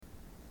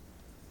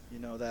You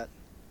know that.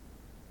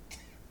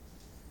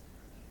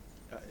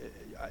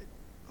 I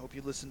hope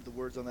you listen to the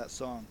words on that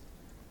song.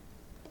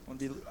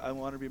 I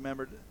want to be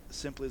remembered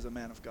simply as a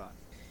man of God.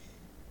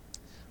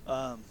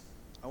 I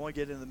want to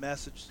get into the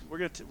message. We're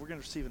going to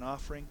receive an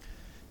offering,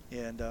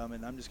 and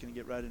I'm just going to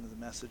get right into the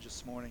message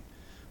this morning.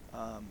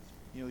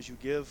 As you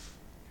give,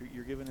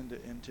 you're giving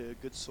into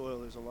good soil.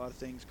 There's a lot of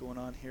things going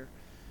on here,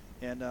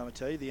 and I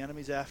tell you, the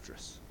enemy's after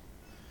us.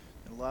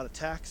 And a lot of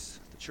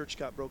attacks. The church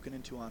got broken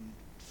into on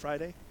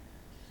Friday,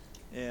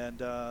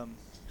 and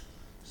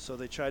so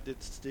they tried to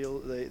steal.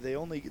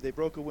 They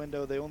broke a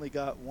window. They only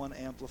got one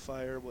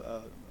amplifier,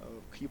 a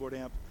keyboard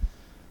amp.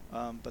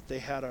 But they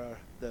had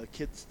the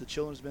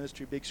children's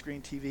ministry big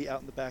screen TV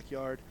out in the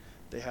backyard.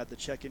 They had the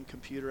check-in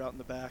computer out in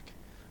the back.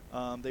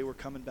 They were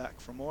coming back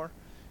for more,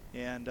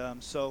 and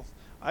so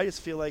I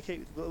just feel like,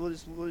 hey, we'll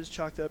just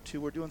chalk that up to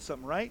we're doing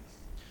something right.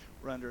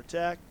 We're under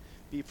attack.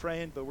 Be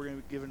praying, but we're going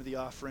to be giving the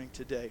offering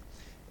today.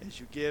 As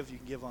you give, you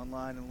can give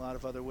online in a lot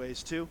of other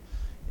ways too,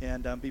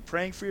 and be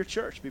praying for your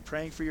church. Be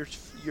praying for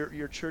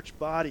your church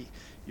body.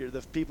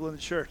 The people in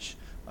the church.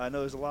 I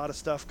know there's a lot of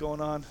stuff going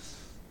on.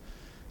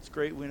 It's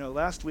great. We know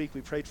last week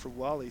we prayed for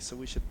Wally, so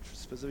we should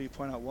specifically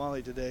point out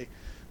Wally today.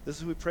 This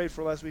is who we prayed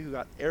for last week, who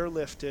got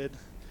airlifted,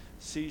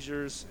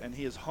 seizures, and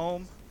he is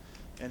home,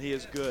 and he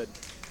is good.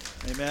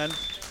 Amen.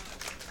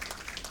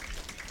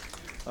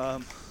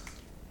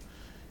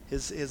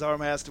 His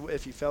arm has to,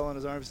 if he fell on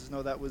his arm, he says,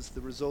 no, that was the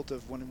result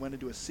of when he went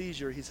into a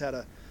seizure.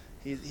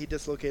 He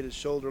dislocated his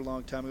shoulder a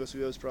long time ago, so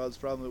he always had this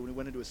problem that when he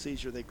went into a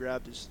seizure, they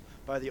grabbed his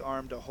by the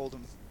arm to hold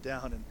him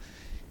down and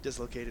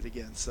dislocated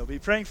again. So be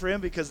praying for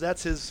him because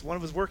that's one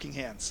of his working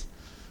hands.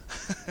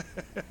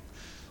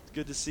 It's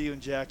good to see you,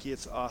 and Jackie,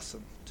 it's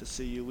awesome to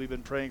see you. We've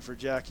been praying for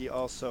Jackie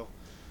also.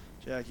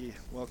 Jackie,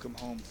 welcome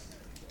home.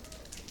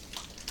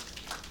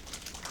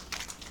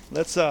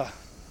 Let's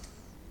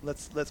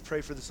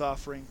pray for this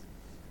offering,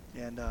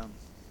 and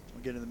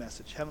we'll get into the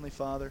message. Heavenly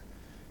Father,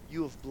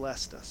 you have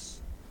blessed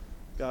us.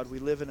 God, we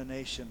live in a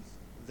nation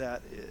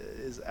that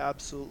is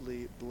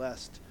absolutely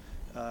blessed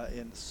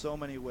in so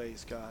many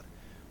ways, God.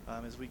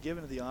 As we give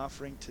into the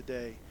offering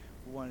today,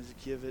 we wanted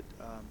to give it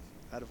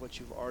out of what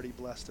you've already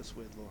blessed us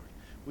with, Lord.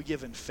 We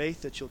give in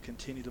faith that you'll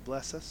continue to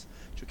bless us,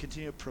 that you'll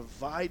continue to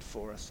provide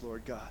for us,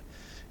 Lord God.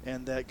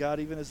 And that, God,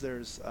 even as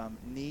there's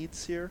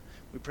needs here,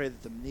 we pray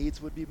that the needs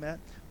would be met.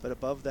 But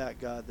above that,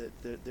 God,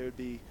 that there would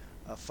be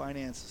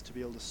finances to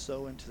be able to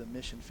sow into the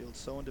mission field,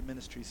 sow into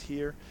ministries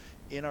here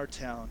in our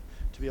town,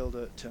 to be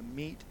able to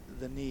meet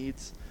the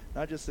needs,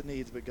 not just the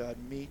needs, but, God,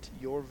 meet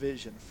your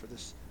vision for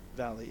this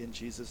valley. In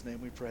Jesus'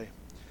 name we pray.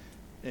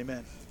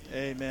 Amen.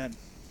 Amen.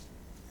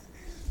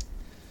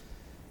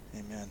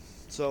 Amen.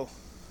 So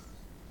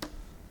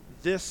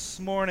this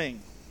morning,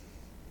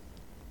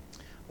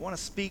 I want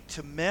to speak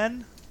to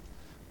men.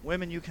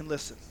 Women, you can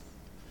listen.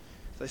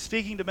 By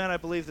speaking to men, I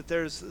believe that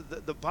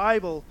the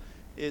Bible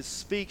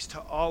speaks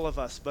to all of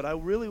us, but I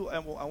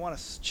want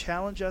to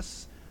challenge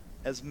us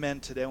as men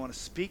today. I want to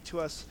speak to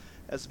us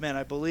as men.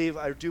 I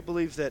do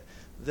believe that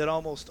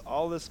almost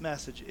all this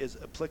message is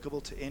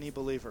applicable to any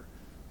believer.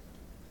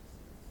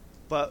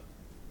 But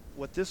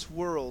what this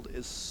world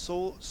is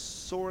so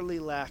sorely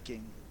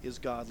lacking is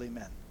godly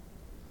men.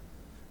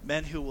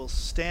 Men who will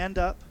stand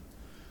up,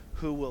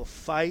 who will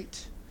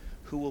fight,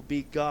 who will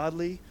be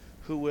godly,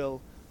 who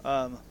will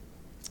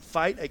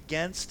fight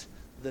against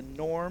the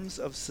norms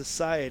of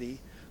society,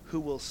 who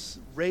will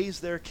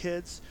raise their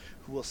kids,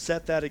 who will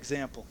set that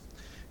example.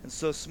 And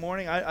so this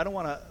morning, I don't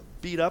want to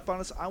beat up on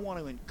us. I want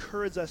to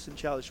encourage us and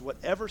challenge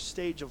whatever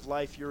stage of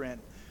life you're in.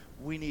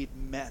 We need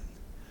men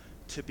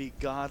to be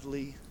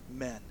godly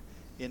men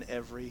in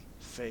every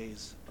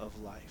phase of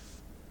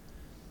life.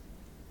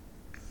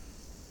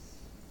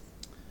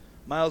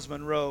 Miles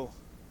Monroe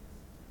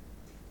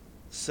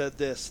said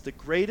this: the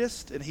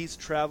greatest, and he's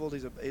traveled,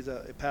 he's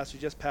a pastor,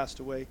 he just passed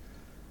away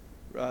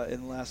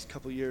in the last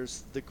couple of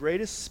years, the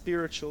greatest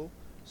spiritual,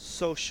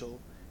 social,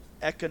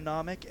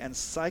 economic, and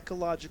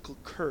psychological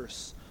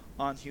curse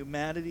on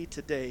humanity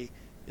today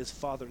is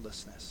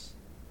fatherlessness.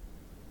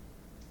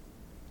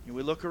 And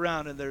we look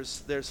around and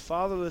there's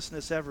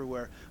fatherlessness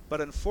everywhere,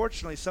 but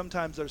unfortunately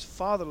sometimes there's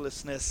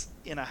fatherlessness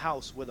in a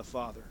house with a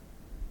father,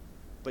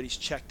 but he's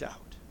checked out.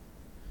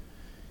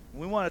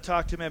 We want to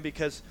talk to men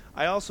because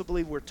I also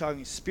believe we're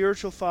talking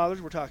spiritual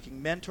fathers, we're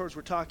talking mentors,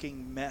 we're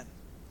talking men.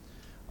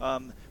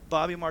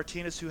 Bobby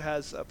Martinez, who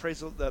has the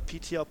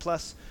PTL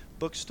Plus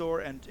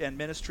bookstore and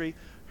ministry,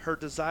 her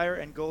desire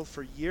and goal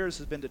for years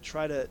has been to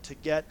try to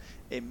get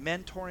a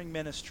mentoring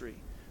ministry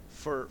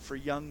for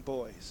young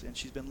boys. And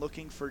she's been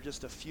looking for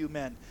just a few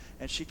men,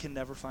 and she can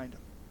never find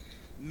them.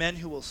 Men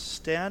who will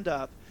stand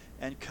up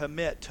and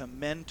commit to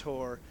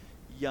mentor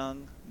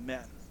young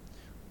men.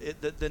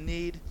 The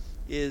need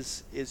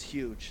is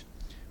huge.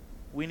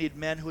 We need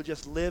men who will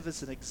just live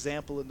as an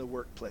example in the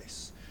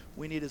workplace.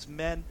 We need as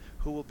men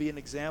who will be an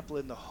example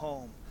in the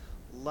home,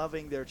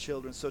 loving their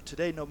children. So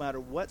today, no matter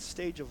what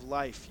stage of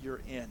life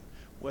you're in,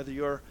 whether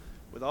you're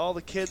with all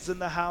the kids in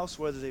the house,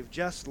 whether they've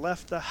just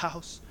left the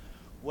house,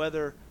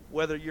 whether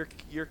whether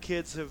your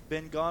kids have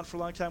been gone for a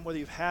long time, whether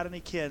you've had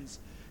any kids,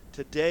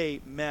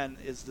 today, men,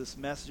 is this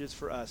message is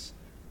for us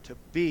to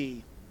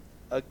be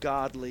a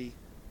godly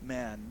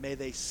man. May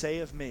they say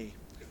of me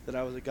that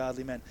I was a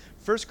godly man.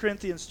 1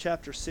 Corinthians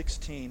chapter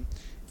 16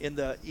 in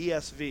the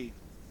ESV,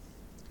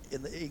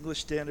 in the English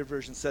Standard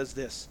Version, says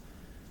this: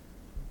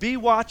 be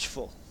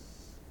watchful,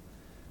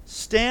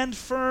 stand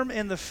firm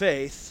in the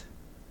faith,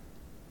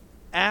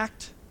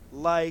 act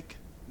like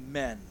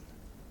men.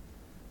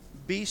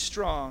 Be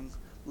strong,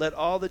 let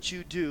all that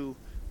you do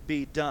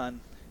be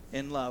done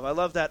in love. I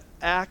love that,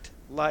 act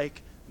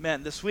like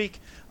men. This week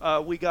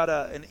we got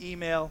an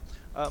email,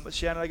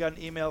 Shannon and I got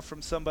an email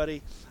from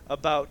somebody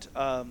about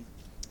a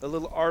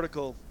little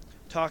article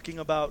talking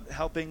about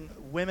helping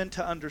women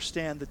to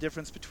understand the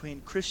difference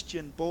between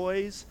Christian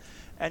boys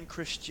and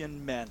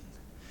Christian men.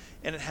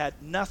 And it had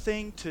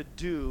nothing to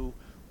do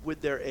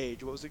with their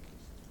age. What was it?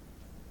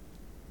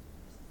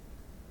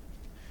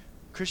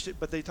 Christian,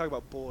 but they talk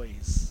about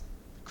boys.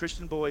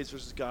 Christian boys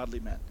versus godly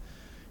men.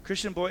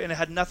 Christian boy, and it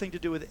had nothing to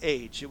do with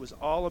age. It was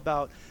all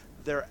about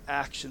their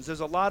actions.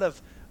 There's a lot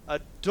of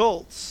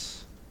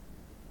adults,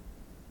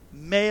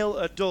 male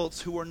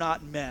adults, who are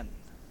not men.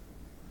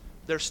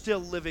 They're still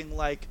living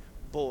like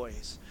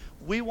boys.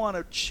 We want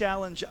to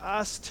challenge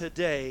us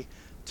today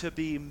to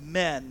be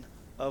men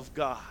of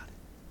God.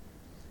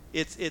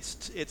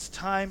 It's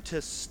time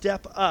to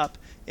step up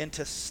and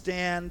to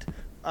stand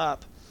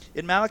up.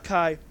 In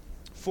Malachi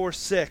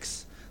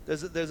 4:6,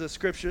 there's a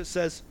scripture that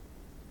says,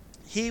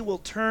 he will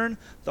turn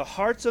the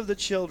hearts of the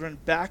children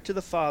back to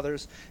the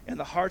fathers and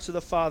the hearts of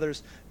the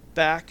fathers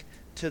back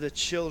to the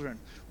children.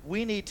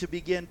 We need to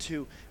begin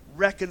to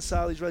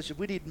reconcile these relationships.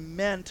 We need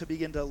men to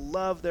begin to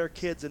love their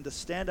kids and to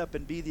stand up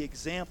and be the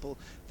example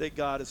that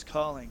God is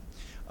calling.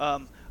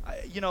 I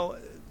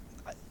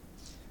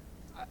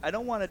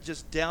don't want to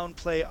just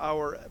downplay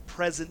our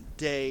present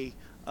day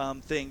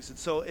things. And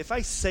so if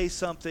I say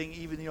something,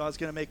 even, I was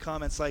going to make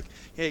comments like,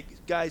 hey,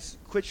 guys,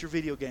 quit your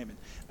video gaming.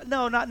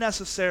 No, not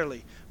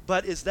necessarily.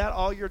 But is that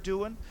all you're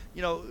doing?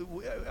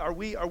 Are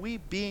we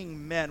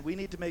being men? We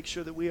need to make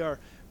sure that we are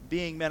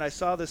being men. I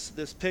saw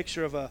this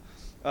picture of a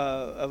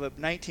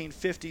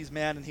 1950s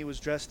man, and he was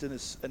dressed in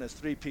his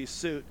three-piece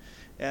suit,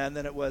 and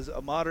then it was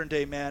a modern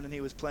day man, and he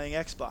was playing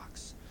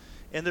Xbox.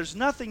 And there's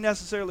nothing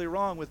necessarily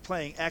wrong with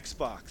playing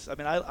Xbox. I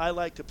mean, I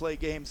like to play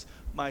games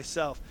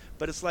myself,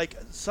 but it's like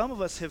some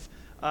of us have,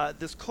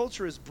 this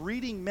culture is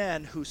breeding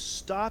men who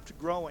stopped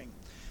growing.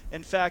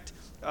 In fact,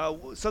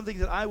 something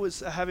that I was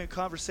having a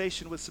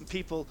conversation with some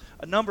people,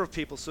 a number of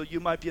people, so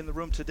you might be in the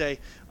room today,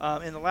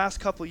 in the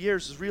last couple of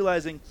years, is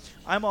realizing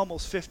I'm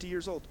almost 50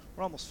 years old.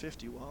 We're almost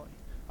 50, Wally.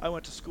 I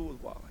went to school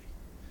with Wally.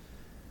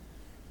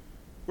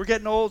 We're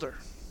getting older.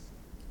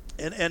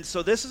 And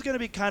so this is going to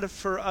be kind of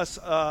for us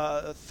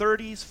 30s,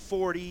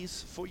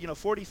 40s,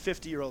 40,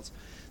 50-year-olds.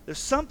 There's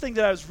something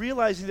that I was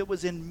realizing that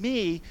was in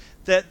me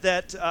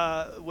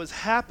that was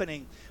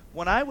happening.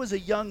 When I was a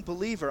young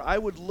believer, I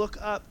would look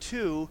up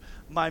to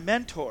my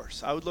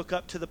mentors. I would look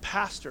up to the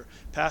pastor,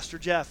 Pastor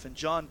Jeff and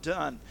John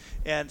Dunn,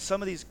 and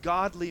some of these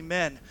godly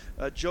men,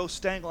 Joe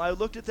Stengel. I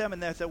looked at them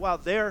and I thought, wow,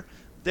 they're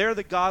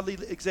the godly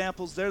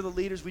examples. They're the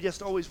leaders. We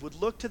just always would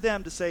look to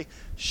them to say,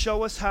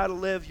 show us how to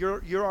live.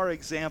 You're our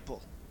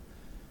example.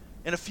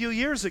 And a few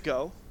years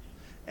ago,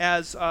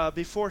 as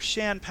before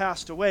Shan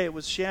passed away, it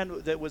was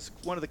Shan that was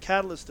one of the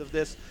catalysts of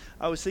this.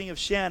 I was thinking of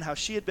Shan, how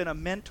she had been a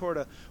mentor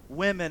to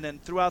women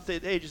and throughout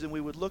the ages, and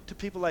we would look to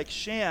people like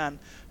Shan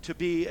to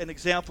be an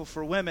example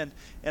for women.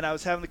 And I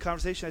was having the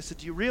conversation. I said,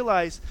 do you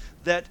realize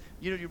that,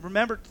 you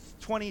remember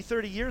 20,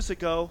 30 years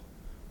ago,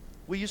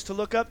 we used to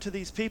look up to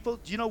these people?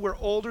 Do you know we're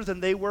older than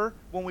they were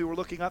when we were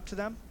looking up to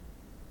them?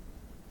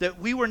 That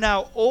we were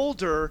now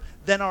older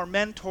than our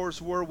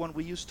mentors were when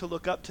we used to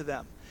look up to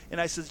them. And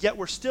I said, yet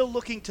we're still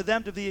looking to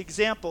them to be the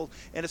example,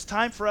 and it's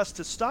time for us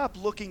to stop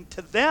looking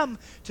to them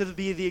to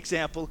be the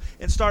example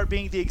and start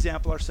being the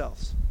example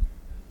ourselves.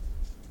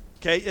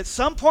 Okay, at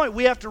some point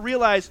we have to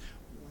realize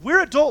we're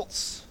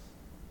adults,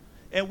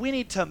 and we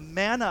need to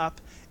man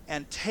up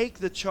and take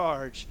the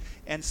charge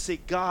and say,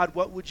 God,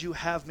 what would you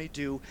have me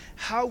do?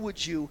 How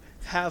would you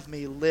have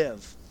me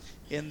live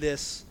in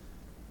this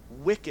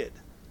wicked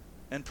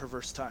and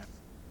perverse time?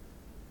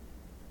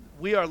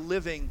 We are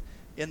living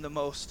in the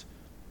most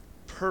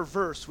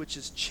perverse, which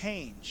is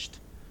changed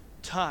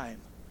time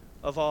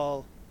of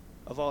all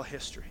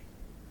history.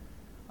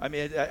 I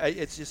mean,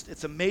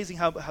 it's amazing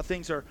how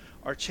things are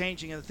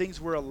changing and the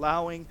things we're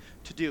allowing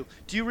to do.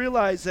 Do you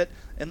realize that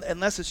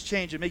unless it's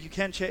changed, you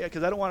can change,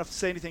 because I don't want to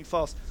say anything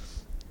false.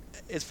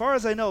 As far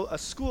as I know, a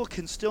school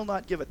can still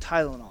not give a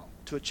Tylenol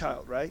to a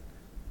child, right?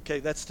 Okay,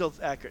 that's still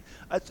accurate.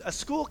 A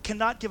school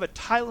cannot give a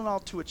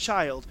Tylenol to a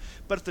child,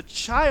 but if the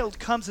child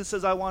comes and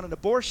says, I want an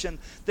abortion,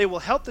 they will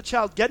help the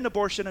child get an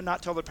abortion and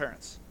not tell their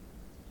parents.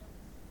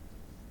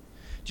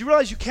 Do you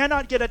realize you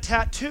cannot get a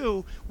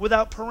tattoo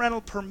without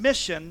parental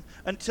permission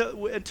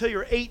until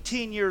you're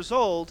 18 years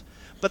old?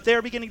 But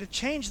they're beginning to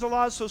change the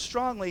laws so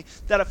strongly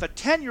that if a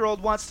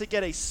 10-year-old wants to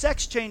get a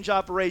sex change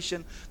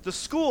operation, the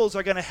schools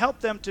are going to help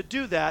them to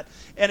do that.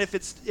 And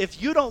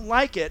if you don't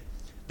like it,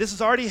 this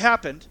has already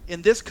happened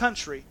in this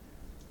country.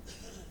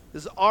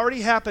 This has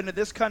already happened in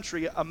this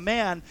country. A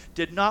man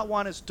did not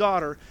want his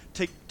daughter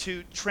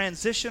to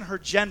transition her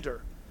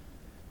gender.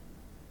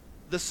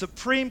 The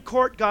Supreme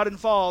Court got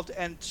involved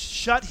and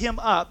shut him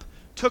up,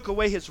 took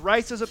away his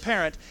rights as a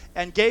parent,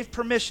 and gave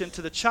permission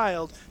to the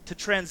child to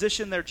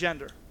transition their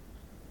gender.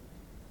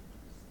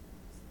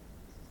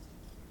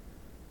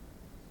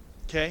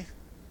 Okay?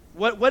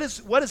 What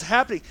is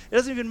happening? It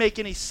doesn't even make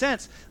any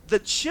sense. The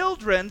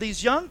children,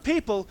 these young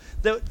people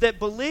that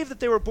believe that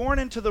they were born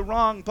into the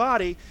wrong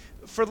body,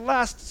 for the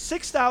last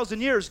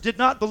 6,000 years did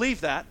not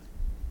believe that.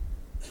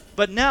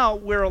 But now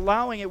we're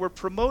allowing it, we're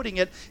promoting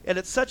it, and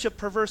it's such a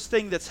perverse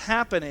thing that's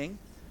happening.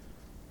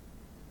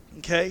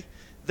 Okay?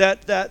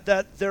 That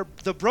they're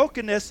the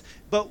brokenness,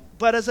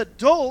 but as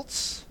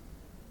adults,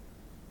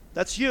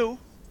 that's you,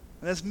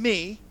 and that's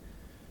me,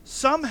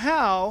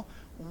 somehow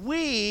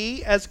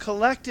we as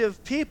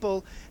collective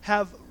people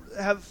have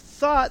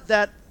thought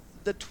that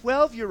the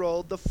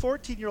 12-year-old, the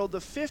 14-year-old, the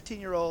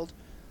 15-year-old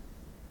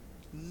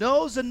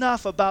knows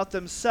enough about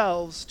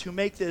themselves to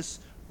make this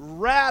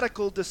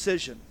radical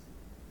decision.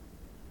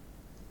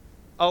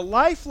 A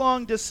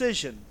lifelong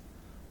decision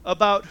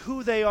about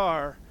who they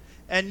are,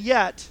 and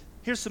yet,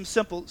 here's some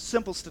simple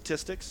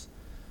statistics.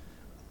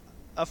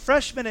 A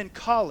freshman in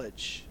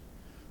college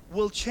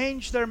will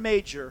change their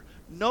major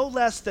no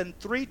less than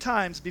 3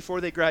 times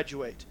before they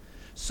graduate.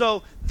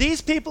 So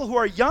these people who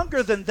are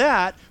younger than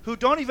that, who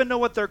don't even know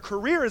what their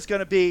career is going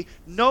to be,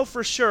 know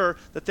for sure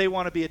that they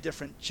want to be a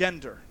different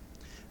gender.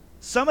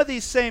 Some of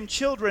these same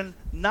children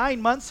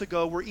 9 months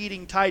ago were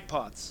eating Tide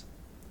Pods.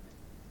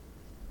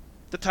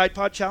 The Tide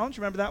Pod Challenge,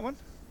 remember that one?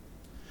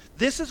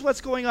 This is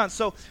what's going on.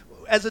 So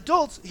as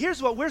adults,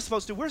 here's what we're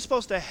supposed to do. We're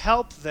supposed to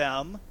help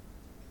them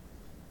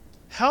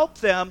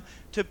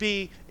to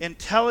be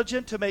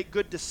intelligent, to make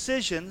good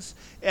decisions,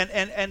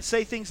 and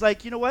say things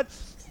like, you know what,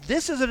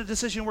 this isn't a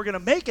decision we're going to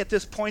make at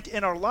this point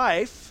in our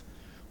life.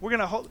 We're going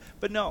to hope.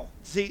 But no,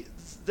 see,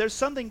 there's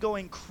something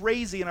going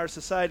crazy in our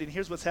society, and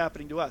here's what's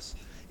happening to us.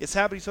 It's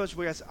happening so much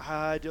where I say,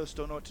 I just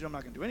don't know what to do. I'm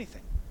not going to do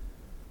anything.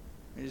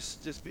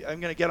 I'm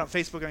going to get on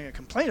Facebook and I'm going to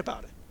complain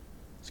about it.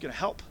 It's going to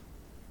help.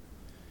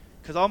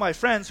 Because all my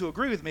friends who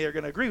agree with me are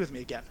going to agree with me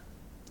again.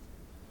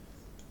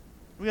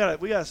 We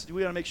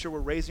gotta make sure we're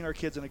raising our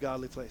kids in a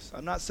godly place.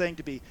 I'm not saying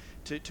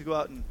to go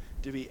out and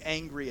to be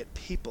angry at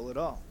people at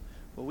all.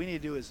 What we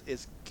need to do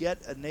is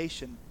get a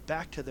nation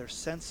back to their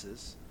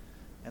senses,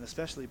 and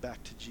especially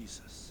back to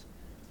Jesus.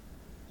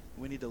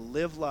 We need to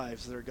live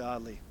lives that are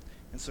godly.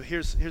 And so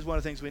here's one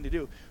of the things we need to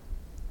do.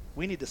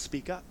 We need to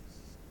speak up.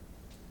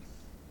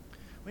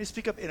 We need to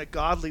speak up in a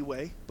godly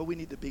way, but we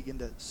need to begin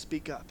to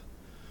speak up.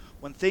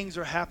 When things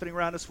are happening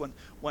around us, when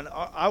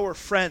our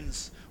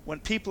friends,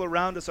 when people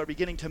around us are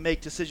beginning to make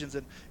decisions,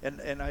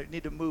 and I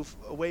need to move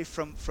away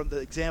from the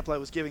example I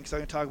was giving because I'm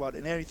going to talk about it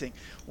in anything.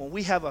 When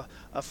we have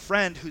a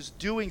friend who's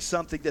doing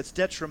something that's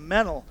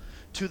detrimental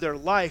to their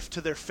life,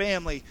 to their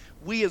family,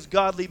 we as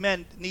godly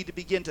men need to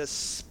begin to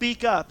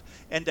speak up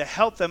and to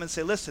help them and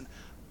say, listen,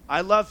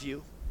 I love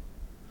you,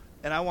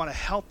 and I want to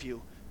help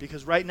you,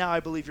 because right now I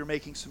believe you're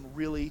making some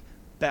really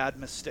bad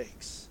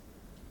mistakes.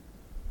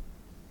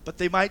 But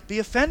they might be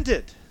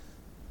offended.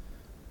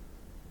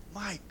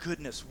 My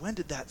goodness, when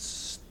did that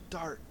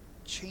start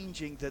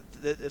changing? That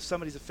if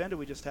somebody's offended,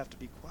 we just have to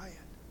be quiet.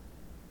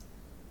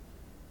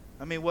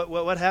 I mean,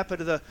 what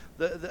happened to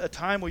a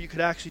time where you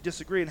could actually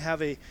disagree and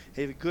have a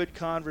good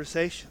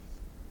conversation?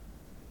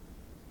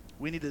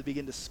 We need to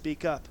begin to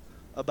speak up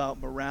about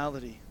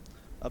morality,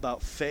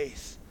 about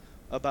faith,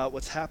 about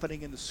what's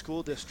happening in the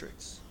school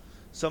districts.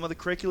 Some of the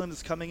curriculum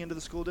that's coming into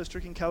the school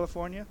district in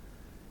California,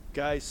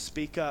 guys,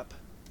 speak up.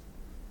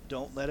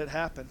 Don't let it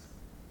happen.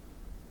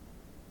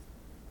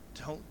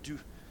 Don't do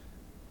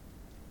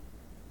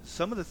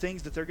some of the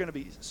things that they're going to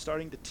be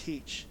starting to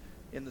teach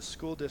in the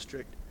school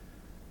district.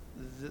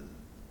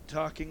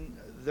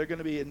 They're going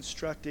to be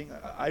instructing.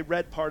 I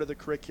read part of the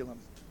curriculum.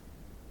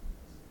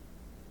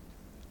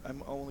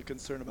 I'm only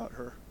concerned about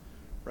her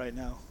right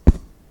now.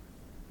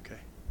 Okay.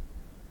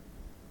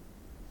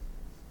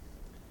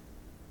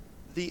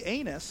 The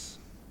anus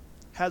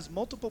has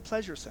multiple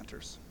pleasure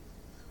centers.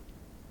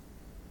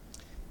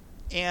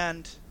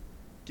 And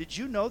did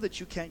you know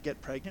that you can't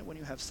get pregnant when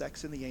you have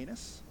sex in the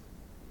anus?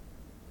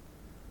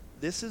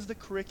 This is the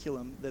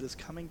curriculum that is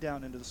coming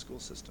down into the school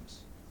systems.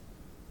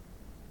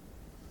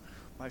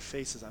 My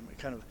face is, I'm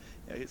kind of,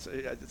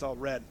 it's all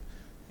red.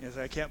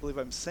 I can't believe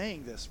I'm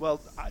saying this.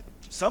 Well,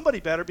 somebody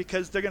better,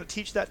 because they're going to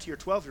teach that to your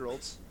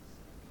 12-year-olds.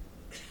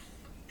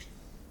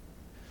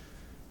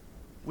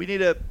 We need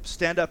to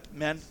stand up,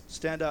 men,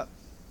 stand up.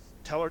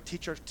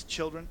 Teach our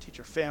children, teach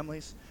our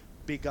families,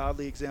 be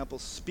godly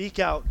examples. Speak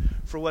out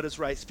for what is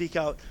right. Speak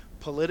out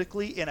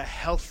politically in a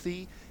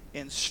healthy,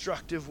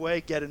 instructive way.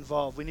 Get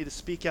involved. We need to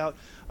speak out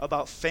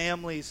about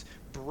families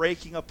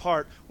breaking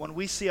apart. When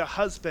we see a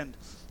husband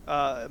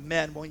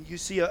men, when you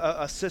see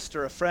a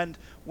sister, a friend,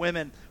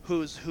 women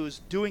who's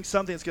doing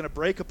something that's going to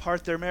break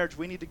apart their marriage,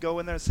 we need to go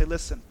in there and say,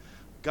 listen,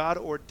 God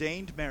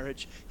ordained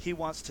marriage. He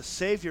wants to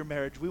save your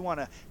marriage. We want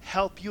to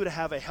help you to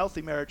have a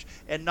healthy marriage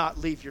and not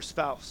leave your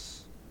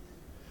spouse.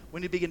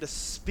 We need to begin to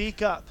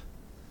speak up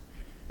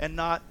and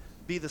not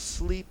be the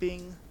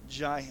sleeping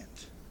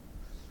giant.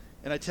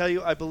 And I tell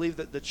you, I believe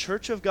that the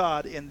church of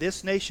God in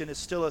this nation is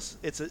still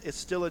it's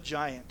still a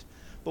giant.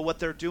 But what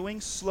they're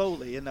doing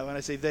slowly, and when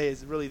I say they,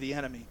 is really the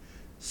enemy,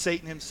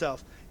 Satan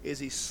himself, is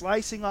he's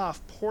slicing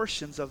off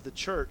portions of the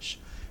church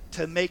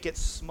to make it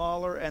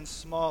smaller and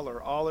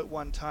smaller all at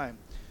one time.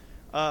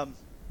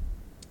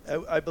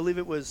 I believe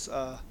it was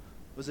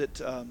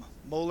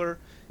Moeller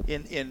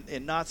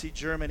in Nazi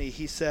Germany.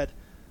 He said,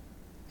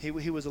 he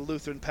was a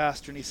Lutheran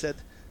pastor, and he said,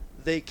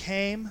 they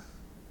came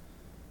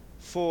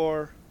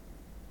for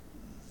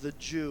the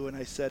Jew, and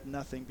I said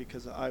nothing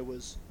because I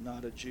was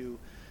not a Jew.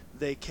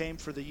 They came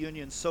for the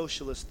Union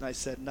Socialist, and I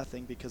said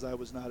nothing because I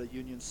was not a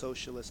Union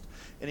Socialist.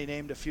 And he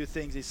named a few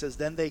things. He says,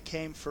 then they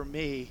came for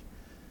me,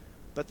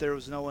 but there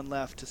was no one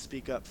left to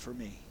speak up for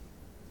me.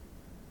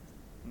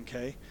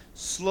 Okay?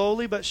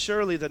 Slowly but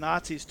surely, the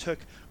Nazis took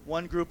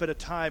one group at a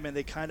time, and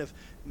they kind of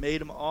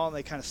made them all, and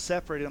they kind of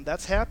separated them.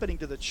 That's happening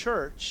to the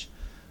church.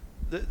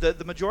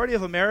 The majority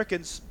of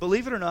Americans,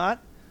 believe it or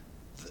not,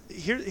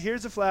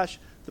 here's a flash.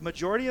 The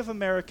majority of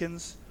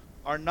Americans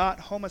are not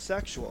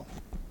homosexual.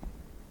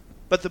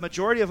 But the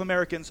majority of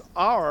Americans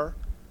are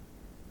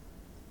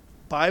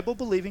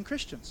Bible-believing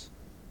Christians.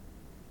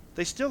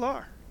 They still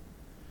are.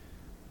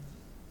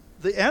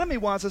 The enemy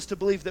wants us to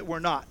believe that we're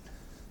not.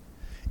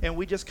 And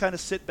we just kind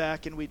of sit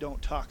back and we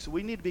don't talk. So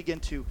we need to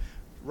begin to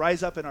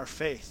rise up in our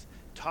faith,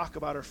 talk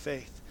about our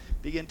faith,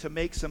 begin to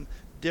make some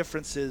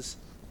differences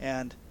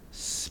and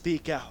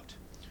speak out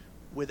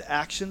with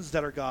actions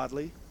that are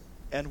godly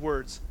and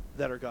words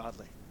that are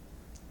godly.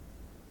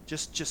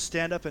 Just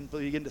stand up and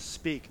begin to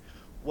speak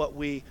what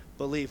we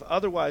believe.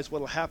 Otherwise, what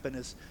will happen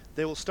is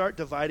they will start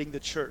dividing the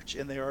church,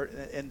 and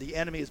the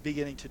enemy is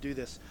beginning to do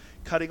this,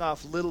 cutting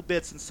off little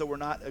bits, and so we're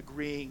not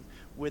agreeing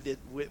with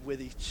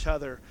each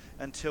other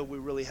until we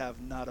really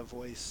have not a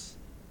voice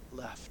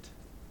left.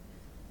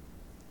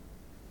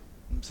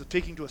 I'm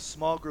speaking to a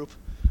small group,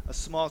 a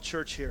small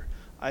church here.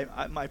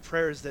 My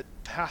prayer is that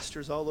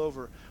pastors all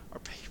over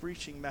are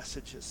preaching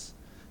messages,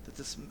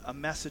 that a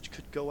message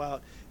could go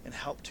out and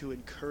help to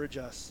encourage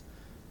us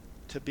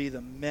to be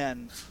the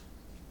men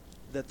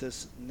that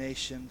this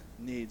nation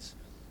needs.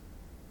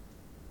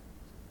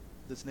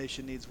 This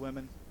nation needs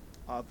women,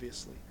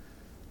 obviously.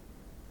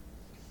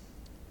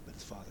 But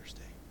it's Father's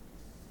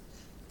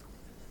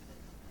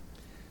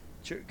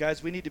Day.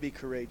 Guys, we need to be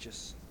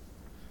courageous.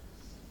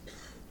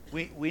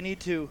 We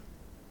need to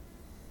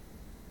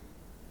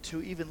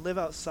even live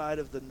outside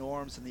of the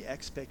norms and the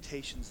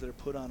expectations that are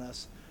put on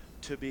us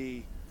to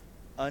be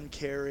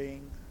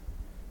uncaring,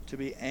 to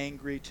be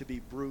angry, to be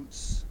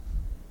brutes.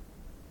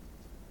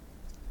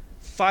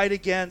 Fight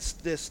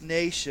against this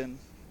nation,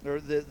 or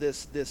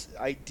this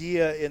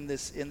idea in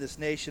this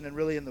nation and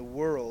really in the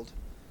world,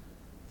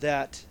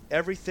 that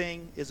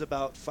everything is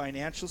about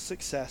financial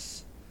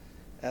success,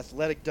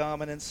 athletic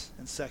dominance,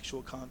 and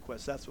sexual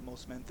conquest. That's what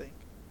most men think.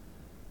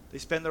 They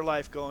spend their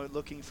life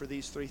looking for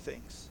these three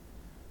things: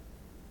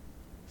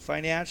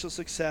 financial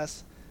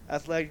success,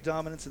 athletic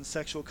dominance, and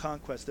sexual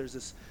conquest.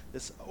 There's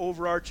this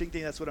overarching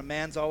thing. That's what a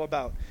man's all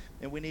about.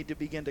 And we need to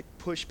begin to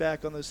push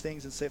back on those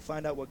things and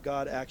find out what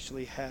God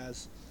actually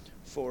has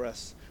for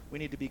us. We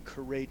need to be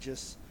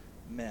courageous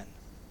men.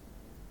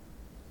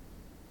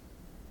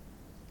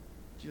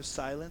 Do you know,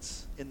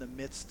 silence in the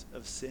midst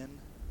of sin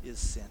is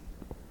sin.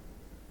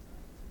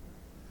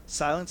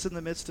 Silence in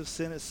the midst of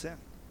sin is sin.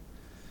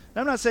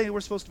 Now, I'm not saying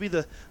we're supposed to be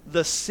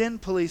the sin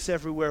police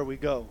everywhere we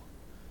go.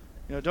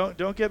 You know,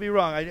 don't get me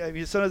wrong. I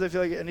mean, sometimes I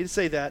feel like I need to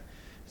say that.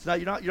 It's not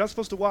you're not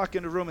supposed to walk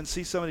into a room and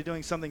see somebody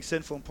doing something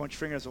sinful and point your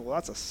finger and say, well,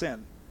 that's a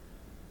sin.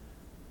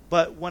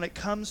 But when it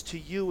comes to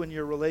you and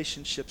your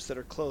relationships that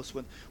are close,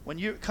 when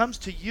it comes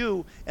to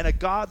you and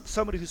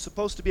somebody who's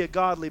supposed to be a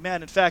godly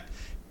man, in fact,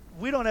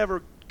 we don't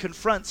ever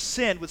confront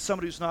sin with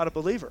somebody who's not a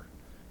believer.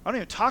 I don't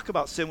even talk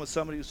about sin with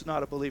somebody who's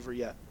not a believer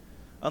yet,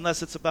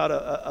 unless it's about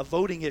a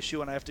voting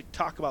issue and I have to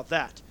talk about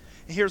that.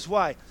 And here's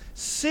why.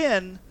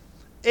 Sin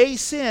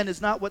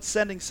is not what's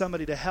sending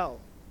somebody to hell.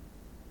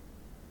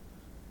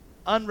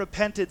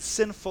 Unrepented,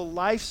 sinful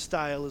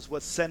lifestyle is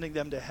what's sending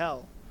them to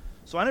hell.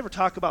 So I never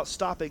talk about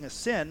stopping a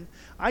sin.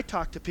 I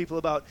talk to people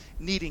about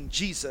needing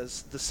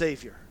Jesus, the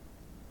Savior.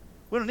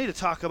 We don't need to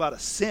talk about a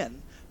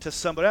sin to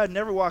somebody. I'd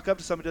never walk up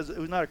to somebody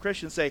who's not a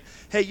Christian and say,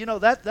 hey, you know,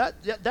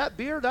 that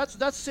beer,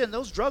 that's sin.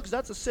 Those drugs,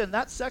 that's a sin.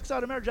 That sex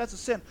out of marriage, that's a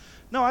sin.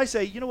 No, I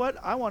say, you know what?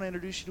 I want to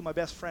introduce you to my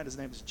best friend. His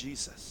name is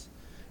Jesus.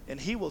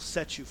 And he will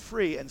set you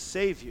free and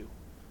save you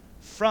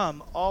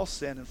from all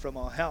sin and from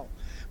all hell.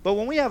 But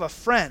when we have a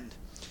friend,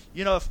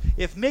 you know,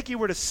 if Mickey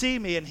were to see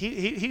me and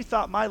he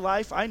thought my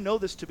life, I know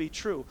this to be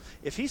true.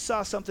 If he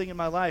saw something in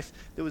my life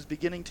that was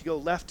beginning to go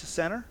left to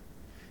center,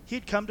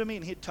 he'd come to me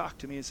and he'd talk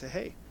to me and say,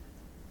 hey,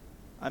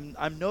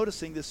 I'm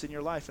noticing this in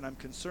your life, and I'm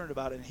concerned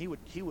about it. And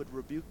he would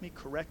rebuke me,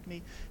 correct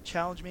me,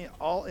 challenge me,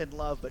 all in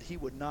love, but he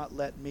would not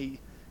let me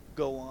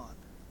go on.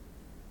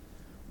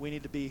 We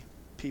need to be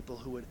people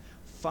who would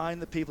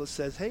find the people that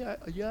says, hey,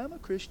 I'm a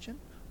Christian.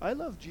 I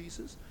love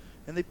Jesus.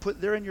 And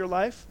they're in your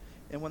life,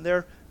 and when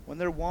they're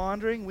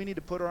wandering, we need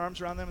to put our arms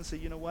around them and say,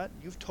 you know what?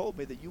 You've told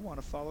me that you want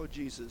to follow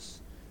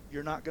Jesus.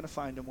 You're not going to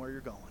find him where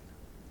you're going.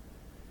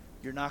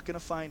 You're not going to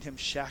find him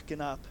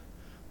shacking up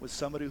with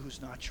somebody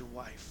who's not your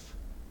wife.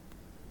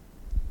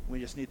 We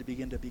just need to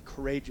begin to be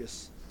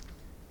courageous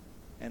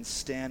and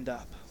stand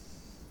up.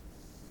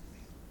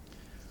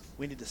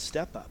 We need to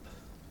step up.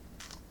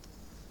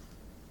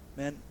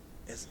 Men,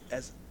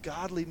 as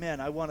godly men,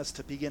 I want us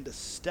to begin to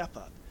step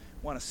up.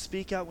 We want to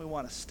speak out. We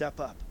want to step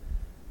up.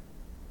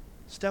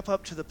 Step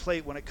up to the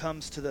plate when it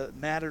comes to the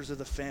matters of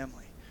the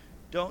family.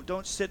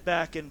 Don't sit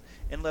back and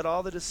let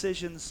all the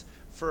decisions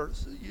for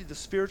the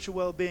spiritual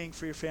well-being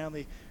for your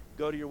family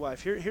go to your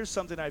wife. Here's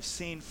something I've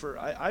seen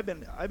I've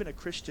been a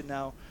Christian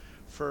now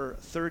for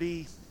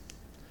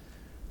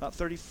about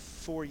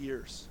 34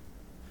 years.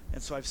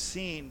 And so I've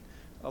seen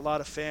a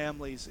lot of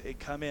families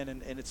come in,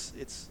 and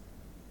it's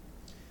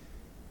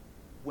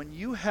when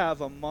you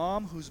have a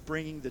mom who's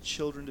bringing the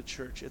children to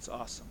church, it's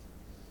awesome.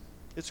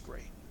 It's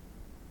great.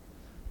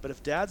 But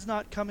if dad's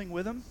not coming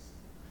with them,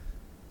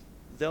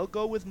 they'll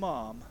go with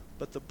mom,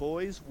 but the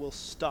boys will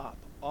stop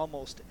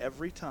almost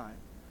every time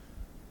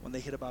when they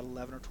hit about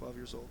 11 or 12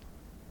 years old.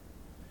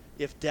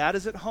 If dad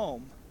is at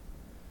home,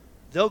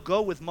 they'll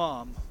go with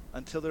mom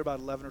until they're about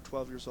 11 or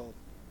 12 years old.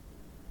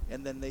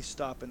 And then they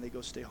stop and they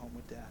go stay home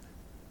with dad.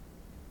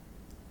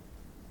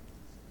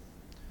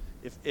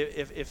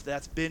 If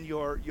that's been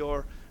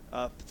your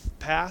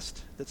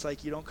past, that's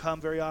like you don't come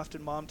very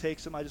often, mom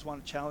takes them, I just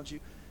want to challenge you,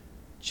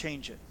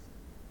 change it.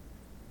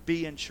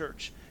 Be in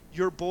church.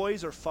 Your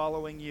boys are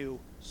following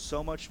you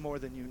so much more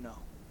than you know.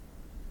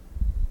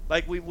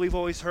 Like we've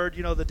always heard,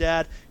 the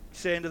dad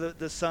saying to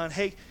the son,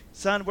 hey,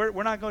 son, we're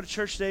not going to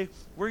church today.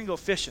 We're going to go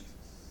fishing.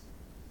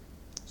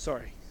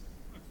 Sorry.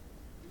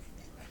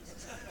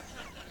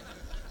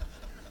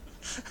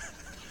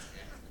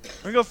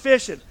 We're going to go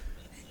fishing.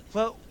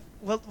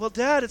 Well,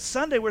 Dad, it's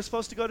Sunday. We're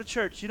supposed to go to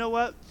church. You know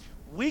what?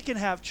 We can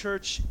have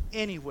church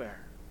anywhere.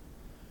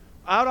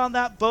 Out on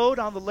that boat,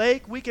 on the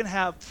lake, we can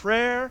have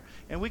prayer,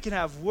 and we can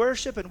have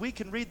worship, and we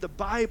can read the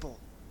Bible.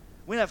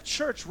 We can have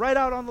church right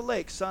out on the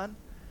lake, son.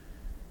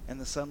 And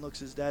the son looks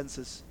at his dad and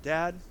says,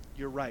 Dad,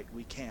 you're right,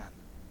 we can.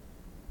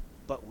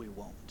 But we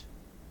won't.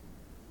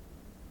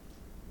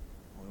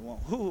 We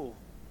won't. Ooh.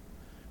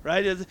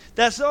 Right?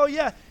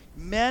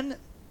 Men,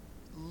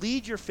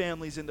 lead your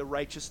families into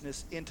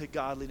righteousness, into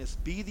godliness.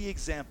 Be the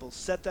example.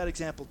 Set that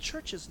example.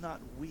 Church is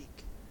not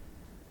weak.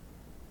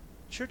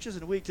 Church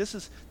isn't weak.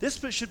 This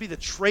should be the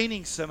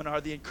training seminar,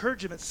 the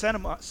encouragement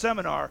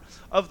seminar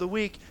of the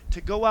week,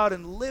 to go out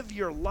and live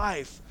your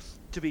life,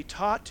 to be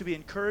taught, to be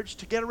encouraged,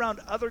 to get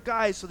around other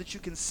guys so that you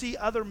can see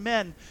other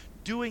men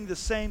doing the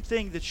same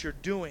thing that you're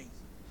doing.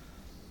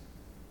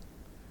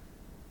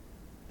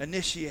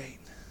 Initiate.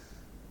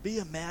 Be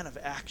a man of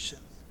action.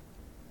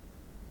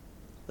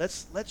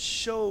 Let's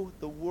show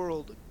the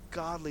world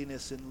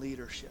godliness in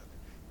leadership,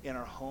 in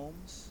our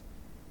homes,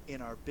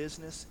 in our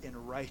business,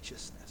 in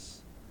righteousness.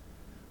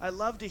 I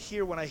love to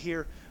hear when I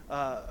hear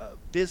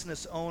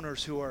business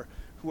owners who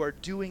are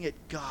doing it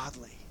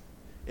godly,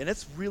 and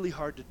it's really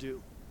hard to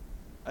do.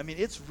 I mean,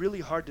 it's really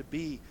hard to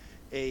be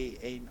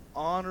an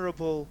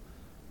honorable,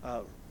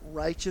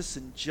 righteous,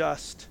 and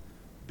just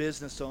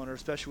business owner,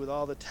 especially with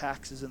all the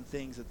taxes and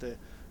things that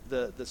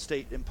the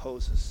state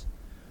imposes.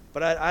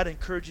 But I'd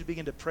encourage you to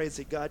begin to pray and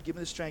say, God, give me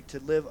the strength to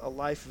live a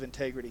life of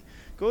integrity.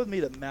 Go with me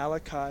to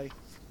Malachi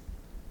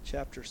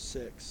chapter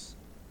 6.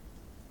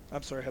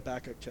 I'm sorry,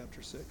 Habakkuk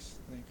chapter 6,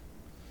 I think.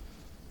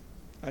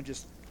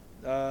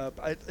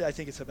 I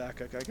think it's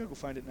Habakkuk. I gotta go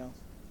find it now.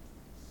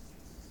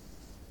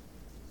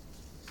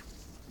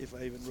 If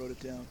I even wrote it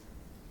down.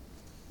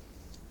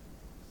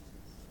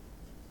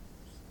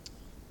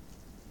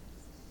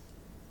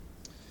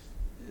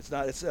 It's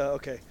not,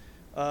 okay.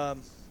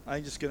 I'm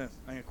gonna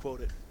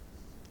quote it.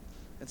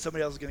 And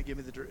somebody else is going to give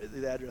me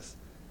the address.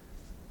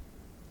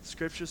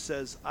 Scripture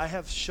says, I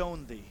have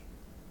shown thee.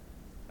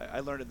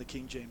 I learned in the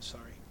King James,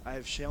 sorry. I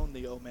have shown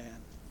thee, O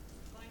man.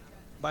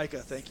 Micah,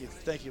 thank you.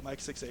 Thank you,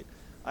 Micah 6:8.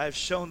 I have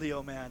shown thee,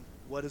 O man,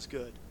 what is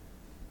good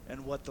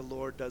and what the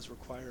Lord does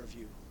require of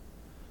you.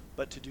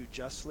 But to do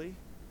justly,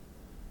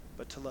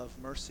 but to love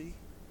mercy,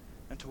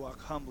 and to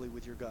walk humbly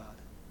with your God.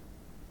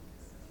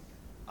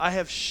 I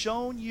have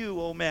shown you,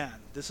 O man,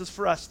 this is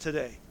for us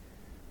today,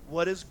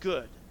 what is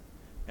good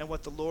and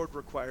what the Lord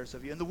requires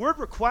of you. And the word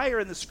require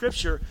in the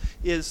scripture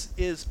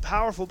is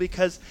powerful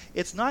because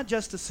it's not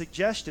just a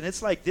suggestion.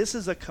 It's like this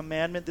is a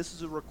commandment, this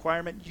is a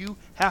requirement. You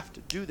have to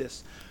do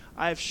this.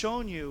 I have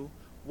shown you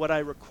what I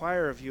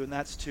require of you, and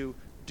that's to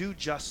do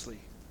justly.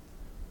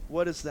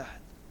 What is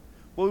that?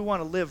 Well, we want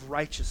to live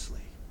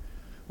righteously.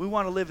 We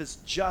want to live as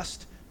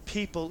just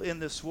people in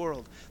this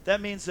world.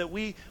 That means that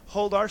we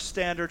hold our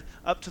standard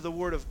up to the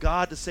Word of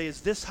God to say,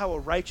 is this how a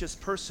righteous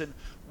person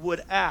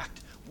would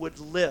act? would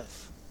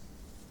live.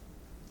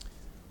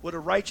 Would a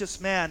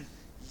righteous man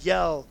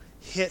yell,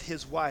 hit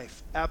his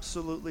wife?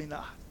 Absolutely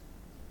not.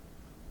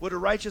 Would a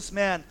righteous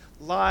man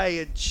lie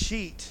and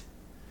cheat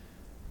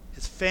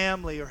his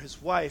family or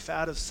his wife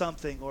out of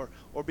something, or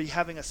be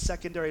having a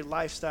secondary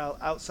lifestyle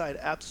outside?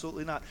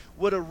 Absolutely not.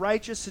 Would a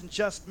righteous and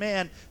just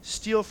man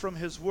steal from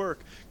his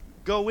work,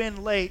 go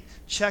in late,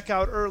 check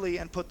out early,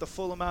 and put the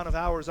full amount of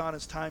hours on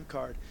his time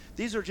card?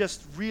 These are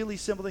just really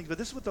simple things, but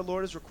this is what the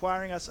Lord is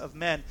requiring us of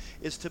men,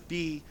 is to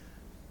be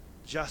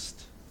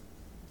just,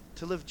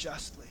 to live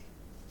justly.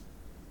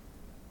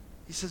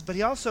 He says, but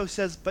he also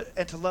says,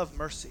 and to love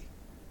mercy.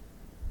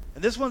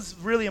 And this one's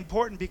really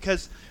important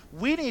because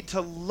we need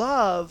to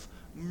love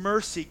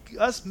mercy.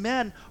 Us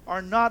men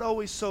are not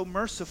always so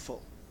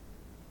merciful.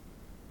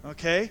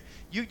 Okay?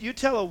 You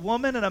tell a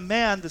woman and a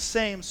man the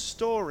same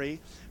story.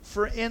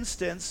 For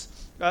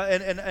instance,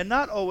 and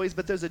not always,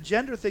 but there's a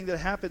gender thing that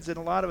happens in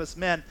a lot of us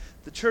men.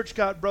 The church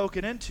got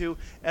broken into,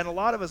 and a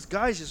lot of us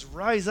guys just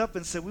rise up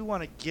and say, we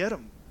want to get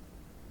them.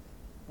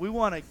 We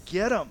want to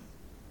get them.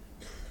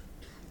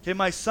 Okay,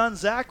 my son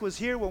Zach was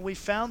here when we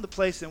found the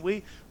place, and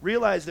we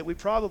realized that we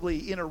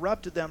probably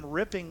interrupted them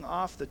ripping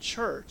off the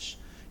church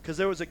because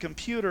there was a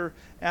computer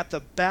at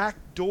the back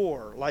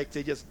door, like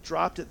they just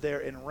dropped it there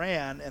and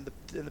ran, and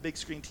the big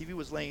screen TV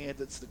was laying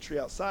against the tree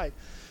outside.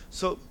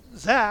 So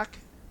Zach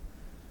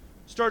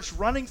starts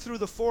running through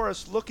the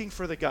forest looking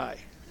for the guy.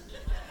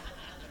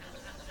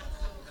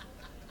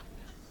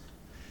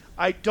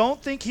 I don't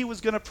think he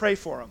was going to pray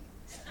for him.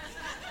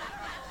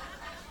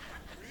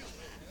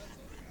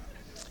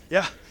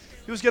 Yeah.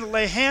 He was going to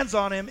lay hands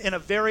on him in a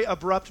very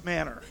abrupt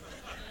manner.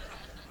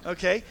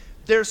 Okay?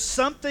 There's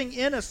something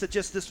in us that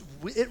just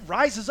it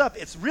rises up.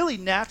 It's really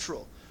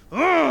natural.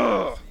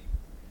 Ugh!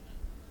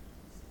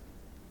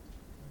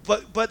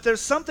 But there's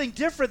something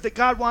different that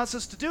God wants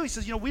us to do. He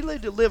says, we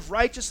need to live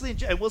righteously.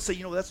 And we'll say,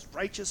 that's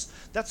righteous.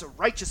 That's a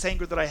righteous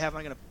anger that I have.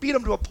 I'm going to beat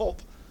him to a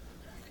pulp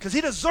because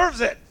he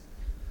deserves it.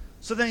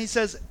 So then he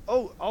says,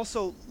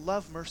 also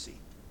love mercy.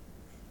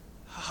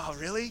 Oh,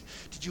 really?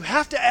 Did you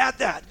have to add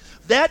that?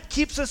 That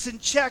keeps us in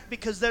check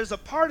because there's a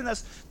part in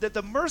us that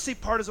the mercy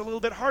part is a little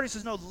bit hard. He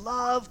says, no,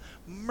 love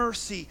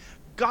mercy.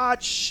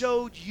 God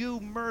showed you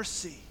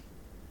mercy.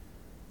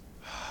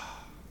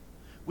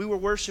 We were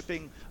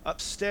worshiping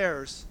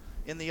upstairs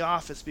in the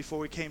office before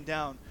we came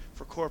down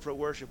for corporate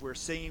worship. We were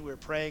singing, we were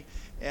praying,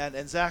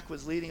 and Zach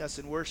was leading us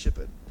in worship.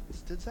 And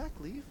did Zach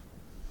leave?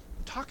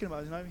 I'm talking about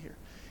him, he's not even here.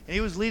 And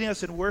he was leading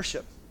us in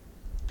worship.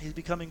 He's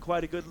becoming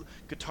quite a good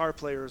guitar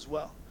player as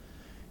well.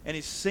 And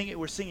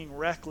we're singing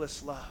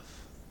Reckless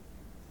Love.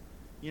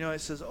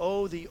 It says,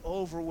 oh, the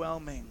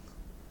overwhelming,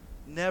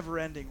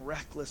 never-ending,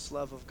 reckless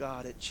love of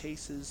God. It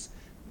chases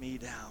me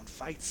down,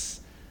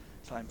 fights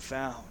till I'm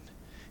found.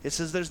 It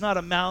says there's not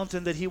a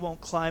mountain that he won't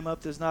climb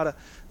up. There's not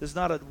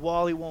a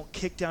wall he won't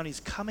kick down. He's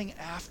coming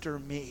after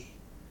me.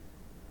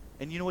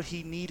 And you know what?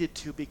 He needed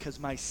to, because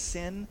my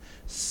sin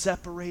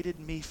separated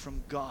me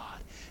from God.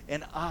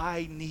 And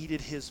I needed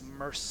his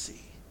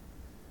mercy.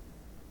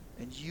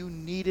 And you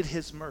needed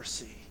his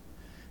mercy.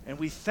 And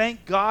we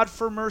thank God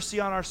for mercy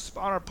on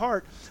our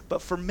part.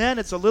 But for men,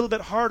 it's a little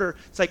bit harder.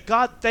 It's like,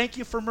 God, thank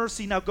you for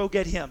mercy. Now go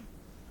get him.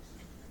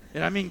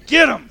 And I mean,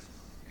 get him.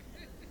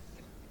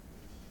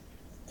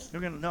 I'm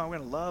going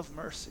to love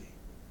mercy.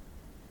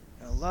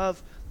 I'm going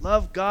to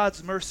love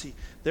God's mercy.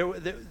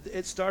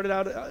 It started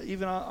out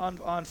even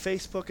on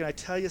Facebook. And I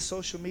tell you,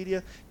 social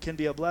media can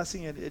be a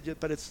blessing.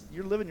 But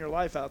you're living your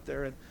life out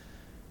there.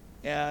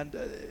 And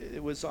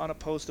it was on a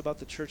post about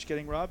the church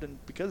getting robbed, and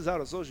because it's out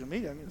on social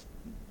media, I'm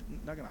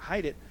not going to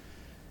hide it.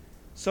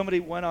 Somebody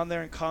went on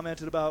there and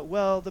commented about,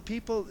 well, the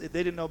people, they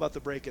didn't know about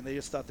the break-in. They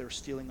just thought they were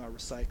stealing our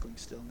recycling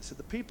still. And they said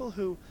the people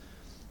who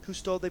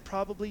stole, they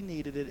probably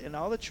needed it, and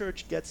all the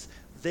church gets,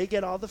 they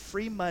get all the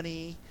free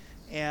money,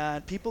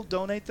 and people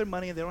donate their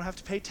money, and they don't have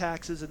to pay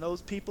taxes, and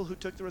those people who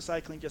took the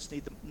recycling just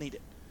need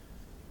it.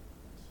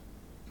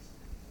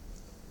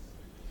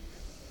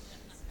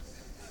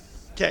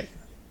 Okay.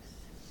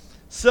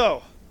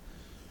 So,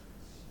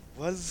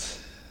 what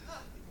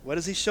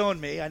is he showing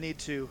me? I need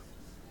to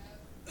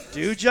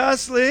do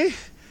justly,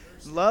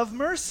 love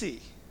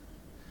mercy.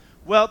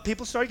 Well,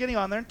 people started getting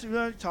on there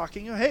and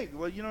talking. Hey,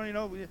 well,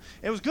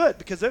 it was good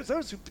because there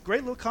was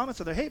great little comments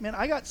on there. Hey, man,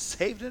 I got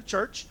saved in a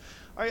church.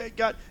 I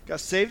got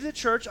saved in a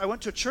church. I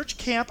went to a church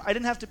camp. I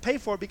didn't have to pay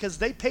for it because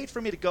they paid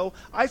for me to go.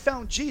 I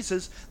found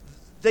Jesus.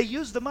 They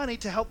used the money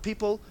to help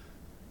people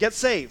get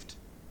saved.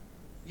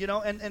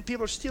 And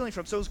people are stealing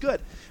from, so it was good.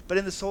 But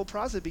in this whole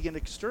process, it began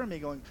to stir me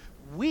going,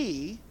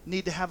 we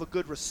need to have a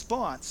good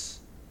response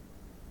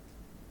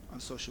on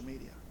social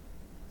media.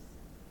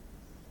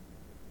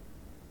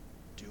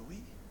 Do we?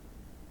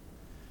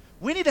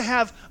 We need to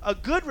have a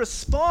good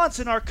response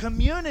in our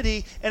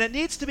community, and it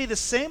needs to be the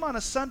same on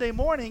a Sunday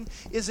morning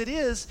as it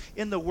is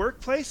in the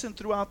workplace and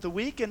throughout the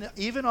week, and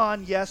even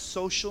on,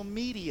 social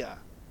media.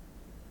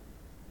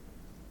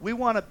 We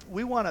want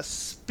to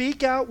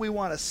speak out. We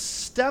want to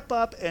step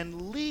up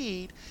and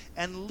lead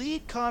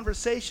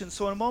conversations.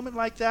 So in a moment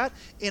like that,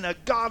 in a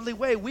godly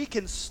way, we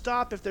can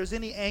stop if there's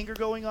any anger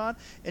going on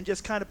and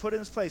just kind of put it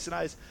in its place. And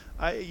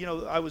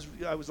I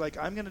was like,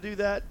 I'm going to do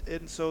that.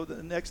 And so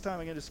the next time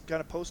I'm going to just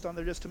kind of post on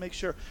there just to make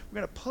sure. We're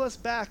going to pull us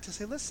back to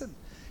say, listen,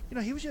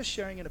 he was just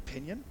sharing an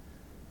opinion.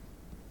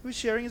 He was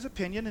sharing his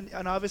opinion,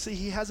 and obviously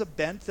he has a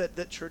bent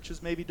that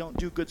churches maybe don't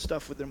do good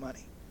stuff with their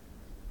money.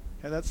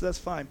 Yeah, that's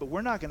fine, but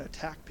we're not going to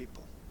attack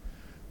people.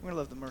 We're going to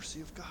love the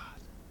mercy of God.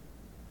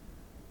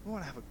 We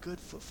want to have a good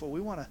footfall. We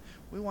want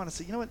to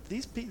say, what?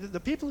 The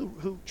people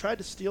who tried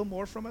to steal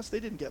more from us, they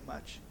didn't get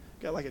much.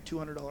 Got like a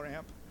 $200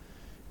 amp,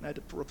 and I had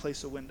to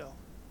replace a window.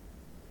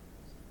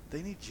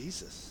 They need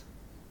Jesus.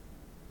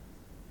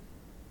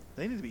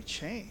 They need to be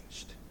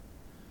changed.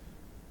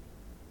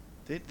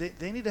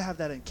 They need to have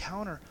that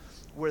encounter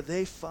where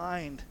they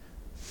find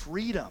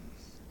freedom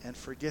and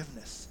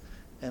forgiveness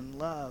and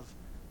love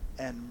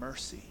and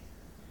mercy.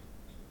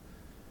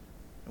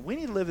 And we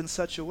need to live in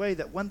such a way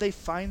that when they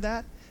find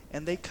that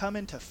and they come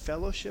into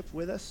fellowship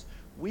with us,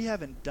 we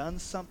haven't done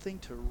something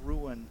to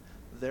ruin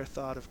their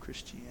thought of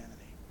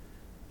Christianity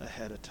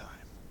ahead of time.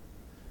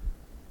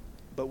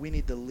 But we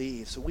need to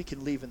leave so we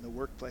can leave in the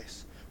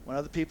workplace. When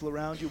other people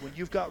around you, when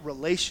you've got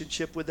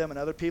relationship with them and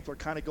other people are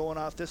kind of going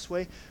off this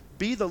way,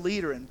 be the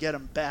leader and get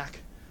them back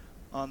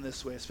on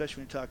this way,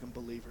 especially when you're talking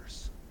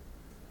believers.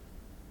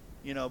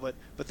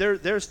 But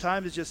there's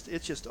times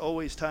it's just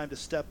always time to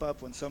step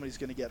up when somebody's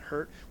going to get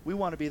hurt. We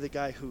want to be the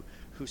guy who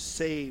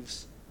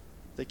saves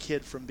the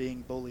kid from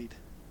being bullied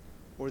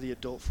or the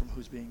adult from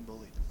who's being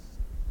bullied.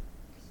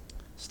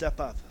 Step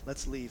up.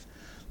 Let's leave.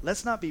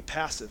 Let's not be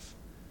passive.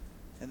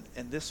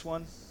 And this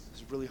one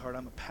is really hard.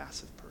 I'm a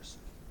passive person.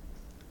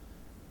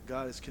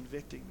 God is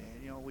convicting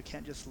me. We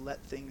can't just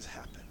let things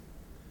happen.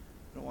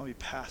 We don't want to be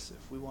passive.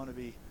 We want to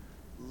be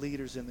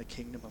leaders in the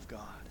kingdom of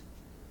God.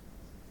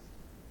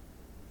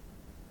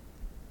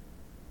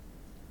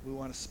 We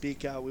want to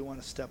speak out. We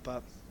want to step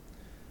up.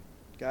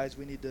 Guys,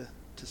 we need to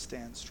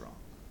stand strong.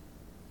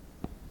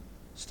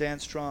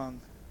 Stand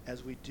strong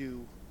as we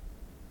do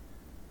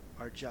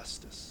our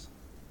justice.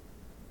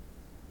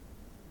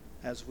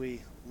 As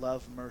we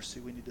love mercy,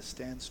 we need to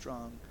stand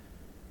strong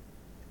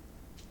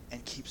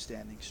and keep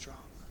standing strong.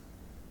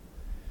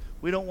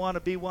 We don't want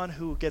to be one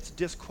who gets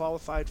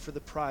disqualified for the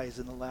prize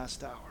in the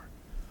last hour.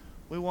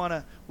 We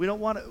don't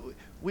want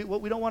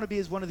to be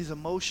is one of these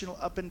emotional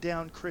up and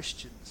down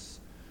Christians.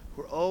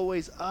 We're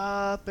always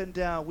up and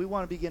down. We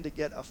want to begin to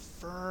get a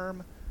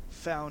firm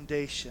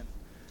foundation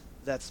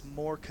that's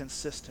more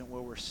consistent,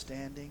 where we're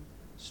standing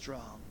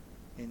strong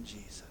in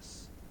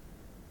Jesus,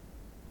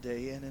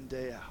 day in and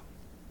day out.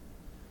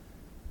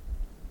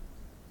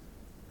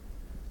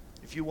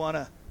 If you want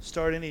to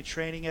start any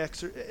training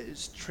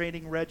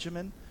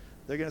regimen,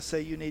 they're going to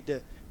say you need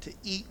to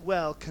eat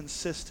well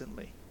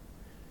consistently.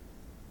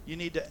 You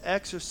need to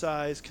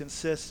exercise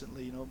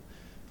consistently.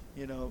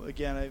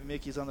 Again,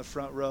 Mickey's on the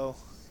front row.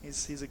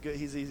 He's easy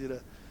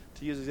to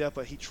use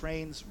example. He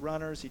trains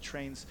runners. He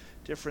trains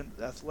different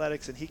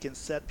athletics, and he can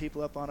set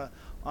people up on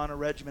a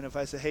regimen. If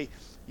I say, hey,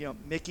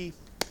 Mickey,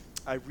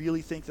 I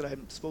really think that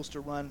I'm supposed to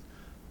run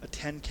a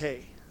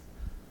 10K,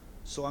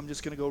 so I'm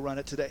just going to go run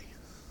it today.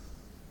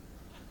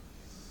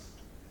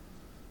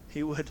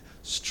 He would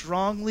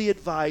strongly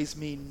advise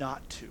me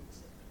not to.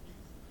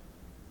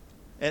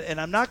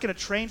 And I'm not going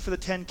to train for the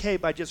 10K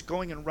by just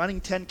going and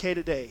running 10K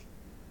today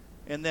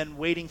and then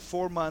waiting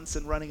 4 months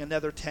and running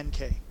another 10K.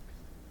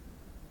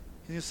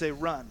 He's going to say,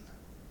 run.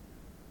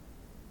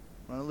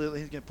 Run a little.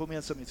 He's going to put me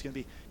on something. It's going to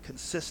be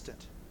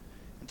consistent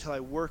until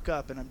I work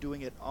up, and I'm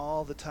doing it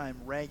all the time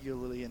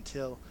regularly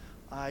until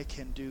I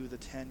can do the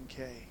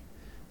 10K,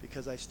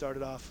 because I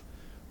started off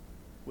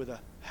with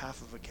a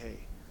half of a K.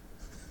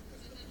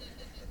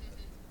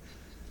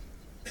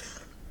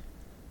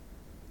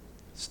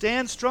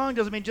 Stand strong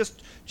doesn't mean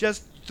just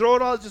throw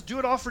it all, just do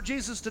it all for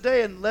Jesus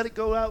today and let it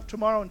go out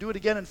tomorrow and do it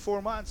again in 4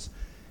 months.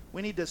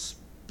 We need to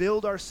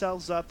build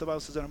ourselves up. The Bible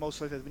says in our most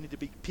like that, we need to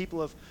be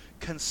people of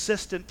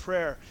consistent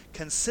prayer,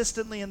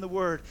 consistently in the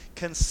Word,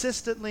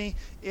 consistently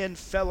in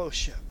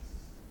fellowship.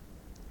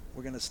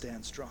 We're going to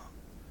stand strong.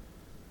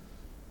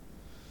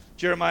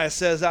 Jeremiah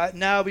says,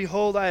 now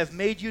behold, I have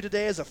made you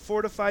today as a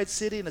fortified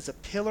city and as a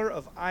pillar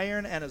of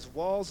iron and as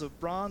walls of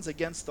bronze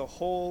against the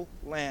whole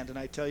land. And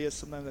I tell you,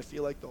 sometimes I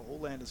feel like the whole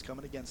land is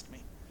coming against me.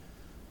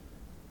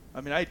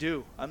 I mean, I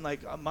do. I'm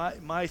like,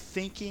 my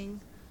thinking,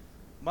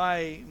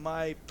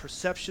 my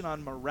perception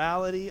on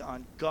morality,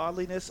 on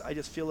godliness, I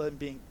just feel I'm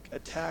being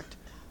attacked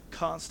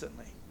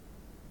constantly.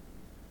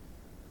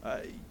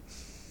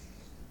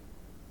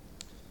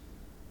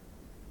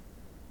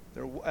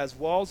 There as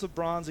walls of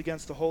bronze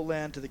against the whole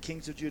land, to the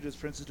kings of Judah, his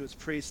princes, to his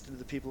priests, and to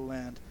the people of the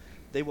land.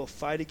 They will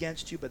fight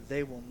against you, but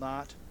they will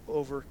not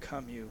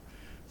overcome you,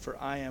 for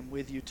I am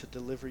with you to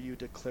deliver you,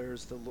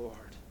 declares the Lord.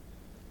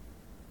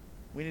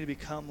 We need to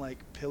become like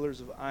pillars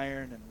of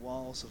iron and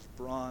walls of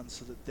bronze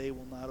so that they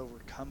will not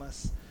overcome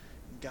us.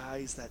 And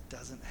guys, that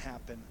doesn't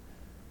happen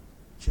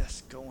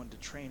just going to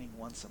training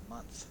once a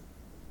month.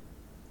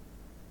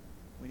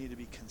 We need to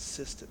be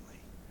consistently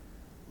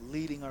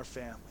leading our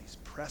families,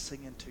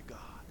 pressing into God,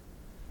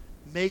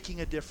 making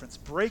a difference,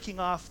 breaking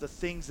off the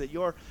things that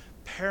your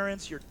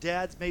parents, your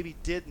dads maybe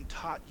did and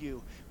taught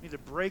you. We need to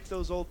break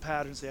those old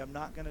patterns and say, I'm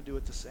not going to do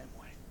it the same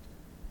way.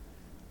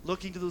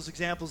 Looking to those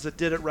examples that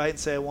did it right and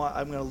say, I'm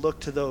going to look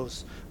to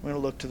those. I'm going to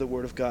look to the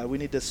Word of God. We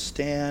need to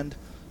stand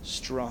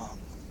strong.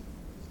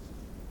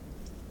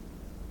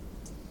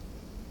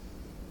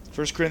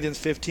 1 Corinthians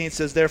 15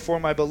 says, therefore,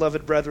 my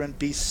beloved brethren,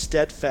 be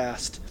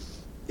steadfast,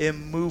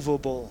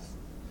 immovable.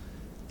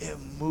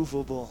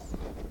 Immovable.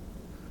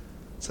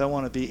 So I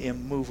want to be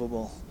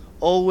immovable.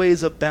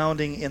 Always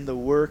abounding in the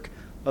work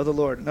of the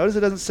Lord. Notice it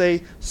doesn't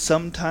say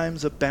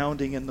sometimes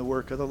abounding in the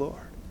work of the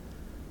Lord.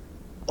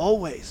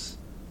 Always.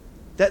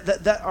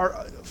 That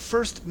our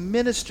first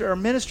ministry, our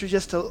ministry is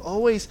just to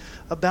always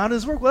abound in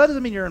His work. Well, that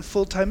doesn't mean you're in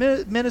full-time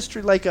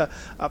ministry like a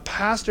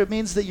pastor. It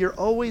means that you're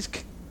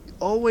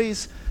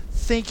always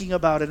thinking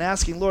about and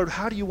asking, Lord,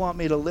 how do you want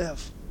me to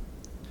live?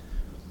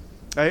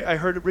 I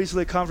heard it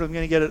recently at a conference. I'm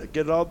going to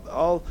get it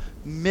all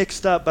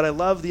mixed up, but I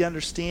love the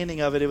understanding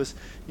of it. It was,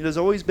 there's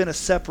always been a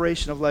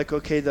separation of like,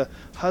 okay, the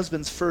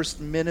husband's first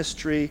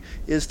ministry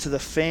is to the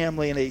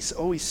family, and he's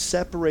always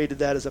separated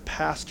that as a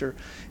pastor.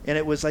 And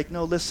it was like,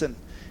 no, listen,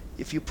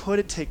 if you put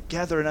it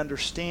together and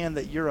understand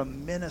that you're a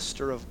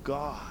minister of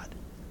God,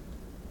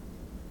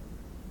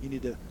 you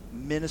need to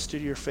minister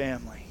to your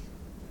family.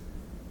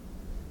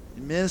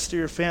 Minister to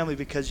your family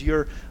because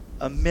you're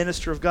a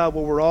minister of God.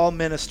 Well, we're all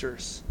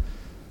ministers.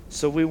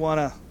 So we want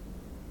to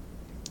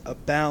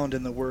abound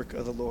in the work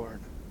of the Lord.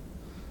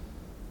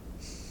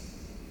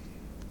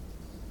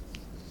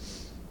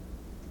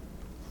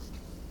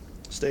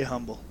 Stay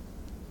humble.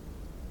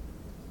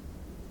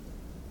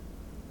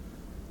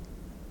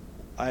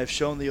 I have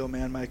shown thee, O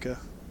man, Micah,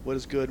 what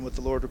is good and what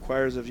the Lord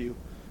requires of you,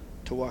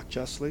 to walk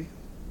justly,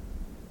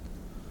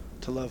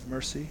 to love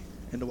mercy,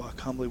 and to walk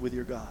humbly with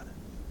your God.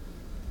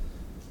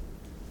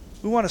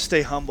 We want to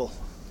stay humble.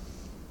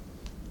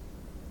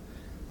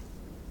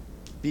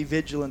 Be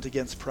vigilant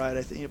against pride.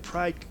 I think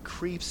pride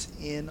creeps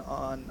in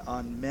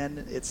on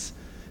men. It's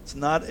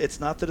not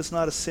that it's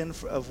not a sin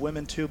of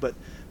women too, but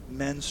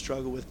men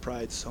struggle with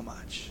pride so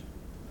much.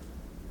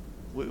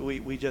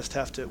 We just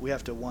have to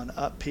one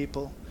up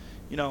people.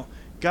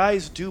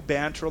 Guys do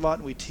banter a lot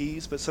and we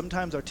tease, but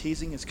sometimes our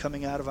teasing is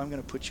coming out of, I'm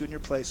going to put you in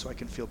your place so I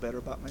can feel better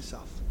about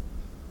myself.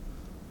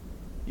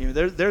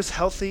 There's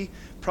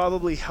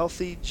probably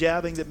healthy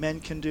jabbing that men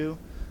can do.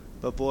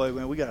 But boy,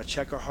 we got to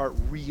check our heart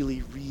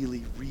really,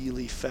 really,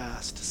 really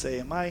fast to say,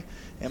 am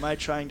I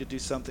trying to do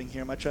something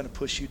here? Am I trying to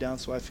push you down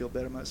so I feel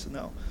better?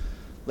 No.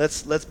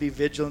 Let's be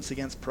vigilant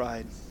against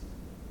pride.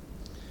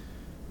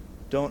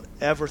 Don't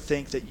ever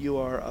think that you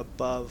are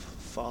above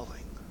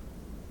falling.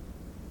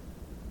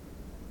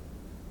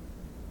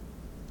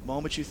 The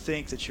moment you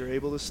think that you're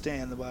able to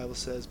stand, the Bible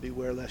says,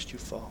 beware lest you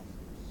fall.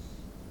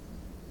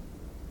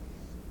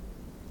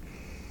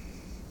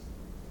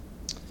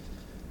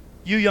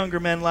 You younger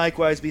men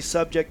likewise be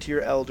subject to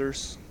your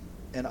elders,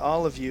 and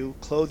all of you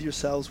clothe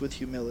yourselves with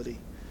humility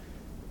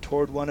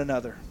toward one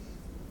another.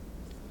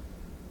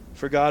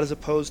 For God is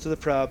opposed to the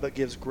proud, but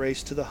gives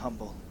grace to the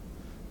humble.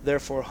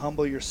 Therefore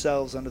humble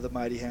yourselves under the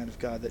mighty hand of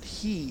God, that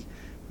He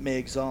may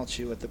exalt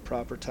you at the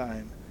proper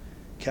time,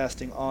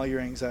 casting all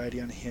your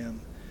anxiety on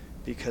Him,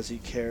 because He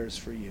cares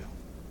for you.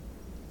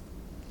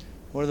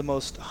 One of the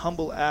most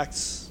humble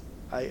acts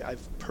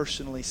I've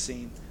personally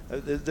seen.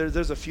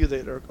 There's a few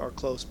that are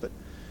close, but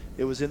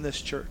it was in this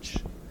church.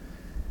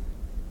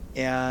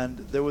 And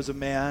there was a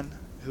man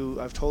who,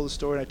 I've told the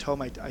story, and I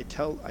told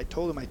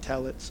him I'd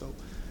tell it. So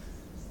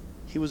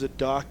he was a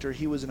doctor.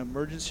 He was an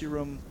emergency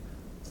room.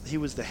 He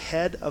was the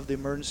head of the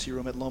emergency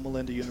room at Loma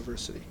Linda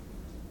University.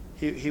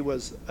 He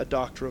was a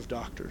doctor of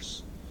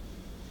doctors.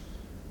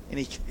 And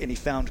he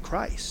found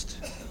Christ.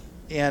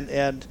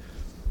 And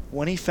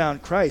when he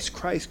found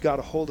Christ got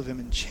a hold of him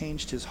and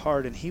changed his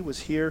heart. And he was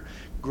here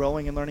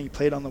growing and learning. He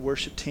played on the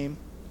worship team.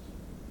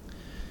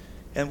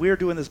 And we were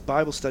doing this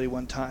Bible study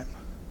one time.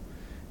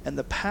 And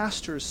the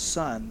pastor's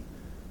son,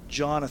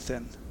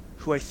 Jonathan,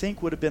 who I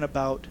think would have been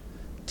about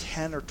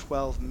 10 or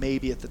 12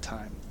 maybe at the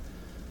time,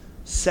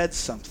 said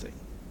something.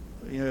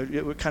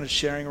 We're kind of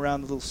sharing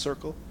around the little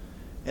circle.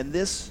 And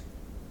this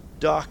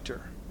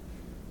doctor,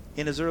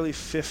 in his early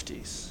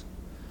 50s,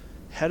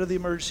 head of the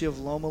emergency of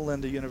Loma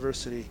Linda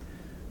University,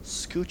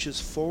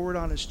 scooches forward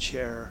on his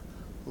chair,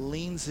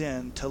 leans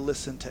in to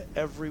listen to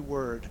every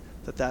word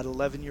that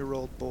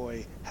 11-year-old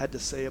boy had to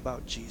say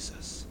about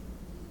Jesus.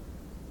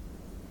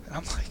 And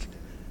I'm like,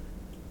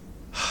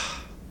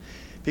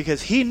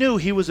 because he knew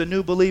he was a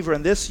new believer,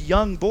 and this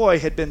young boy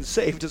had been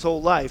saved his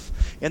whole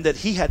life, and that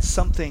he had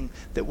something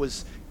that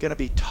was going to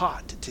be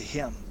taught to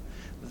him.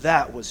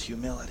 That was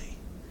humility.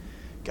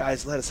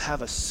 Guys, let us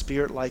have a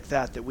spirit like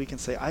that we can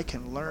say, I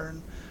can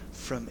learn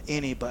from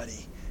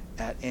anybody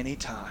at any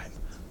time.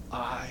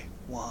 I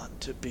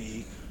want to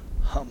be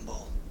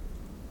humble.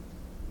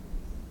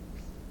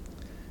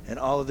 And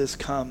all of this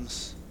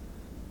comes,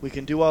 we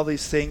can do all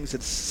these things,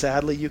 and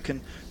sadly you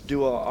can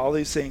do all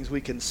these things.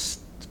 We can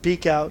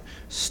speak out,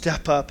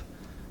 step up,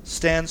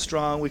 stand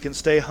strong, we can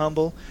stay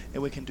humble,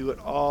 and we can do it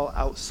all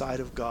outside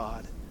of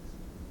God.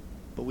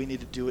 But we need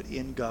to do it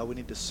in God. We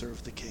need to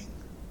serve the King.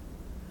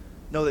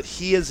 Know that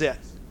He is it.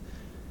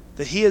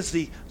 That He is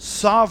the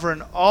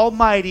sovereign,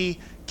 almighty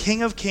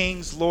King of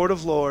kings, Lord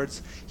of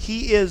lords.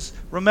 He is,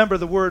 remember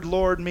the word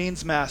Lord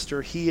means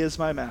master. He is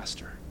my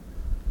master.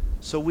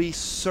 So we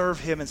serve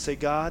Him and say,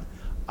 God,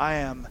 I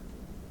am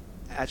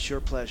at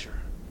your pleasure.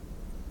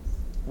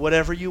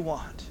 Whatever you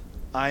want,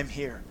 I'm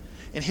here.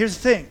 And here's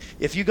the thing.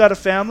 If you got a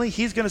family,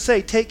 He's going to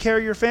say, take care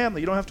of your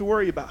family. You don't have to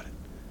worry about it.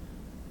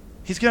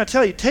 He's going to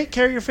tell you, take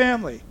care of your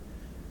family.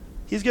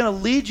 He's going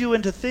to lead you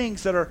into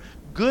things that are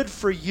good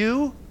for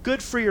you,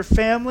 good for your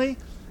family,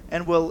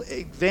 and will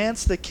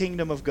advance the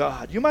kingdom of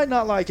God. You might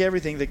not like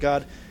everything that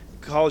God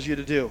calls you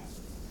to do,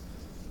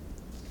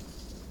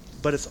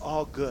 but it's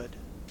all good.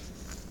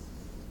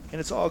 And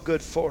it's all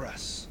good for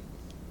us.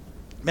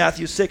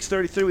 Matthew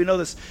 6:33, we know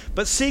this.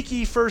 But seek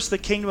ye first the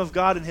kingdom of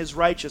God and His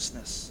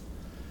righteousness.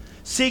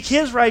 Seek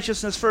His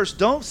righteousness first.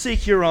 Don't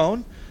seek your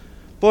own.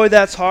 Boy,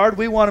 that's hard.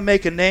 We want to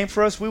make a name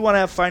for us. We want to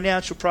have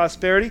financial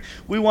prosperity.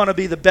 We want to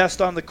be the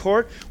best on the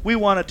court. We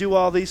want to do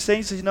all these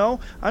things. You know,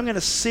 I'm going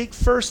to seek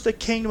first the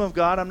kingdom of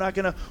God. I'm not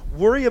going to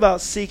worry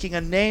about seeking a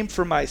name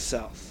for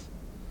myself.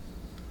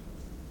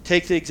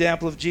 Take the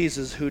example of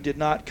Jesus, who did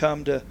not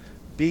come to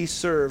be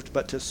served,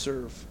 but to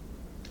serve.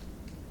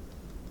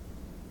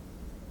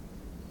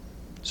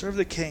 Serve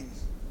the King.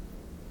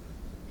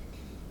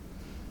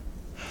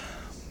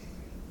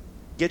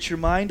 Get your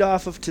mind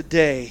off of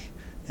today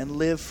and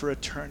live for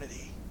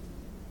eternity.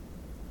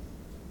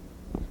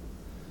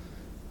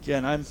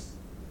 Again, I'm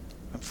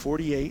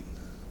 48.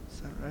 Is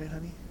that right,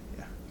 honey?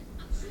 Yeah.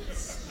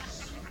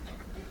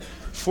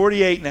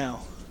 48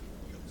 now.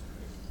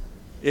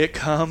 It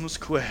comes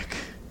quick.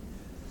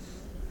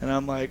 And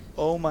I'm like,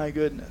 oh my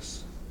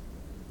goodness.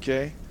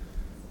 Okay?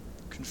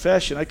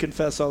 Confession. I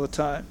confess all the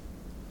time.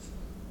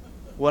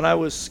 When I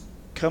was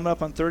coming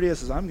up on 30, I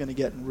says, I'm going to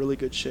get in really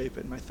good shape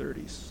in my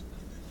 30s.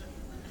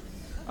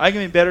 I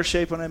can be in better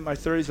shape when I'm in my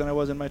 30s than I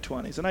was in my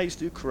 20s. And I used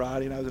to do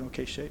karate, and I was in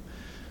okay shape.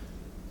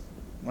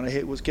 When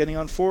I was getting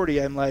on 40,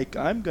 I'm like,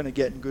 I'm going to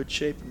get in good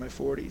shape in my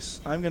 40s.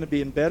 I'm going to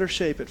be in better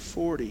shape at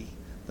 40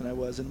 than I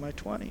was in my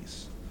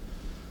 20s.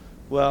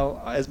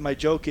 Well, as my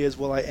joke is,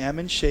 well, I am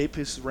in shape.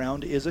 His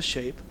round is a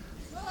shape.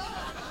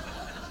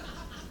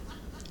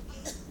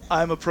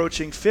 I'm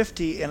approaching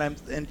 50,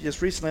 and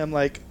just recently I'm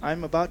like,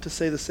 I'm about to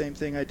say the same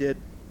thing I did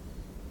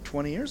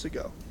 20 years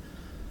ago.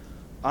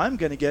 I'm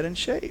going to get in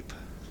shape.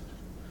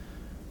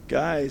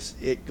 Guys,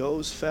 it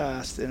goes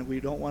fast, and we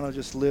don't want to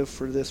just live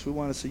for this. We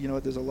want to say, you know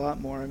what, there's a lot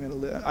more I'm going to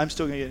live. I'm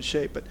still going to get in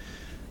shape, but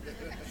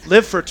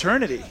live for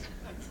eternity.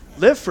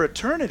 Live for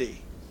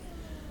eternity.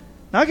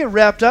 Not get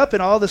wrapped up in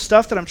all the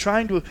stuff that I'm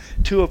trying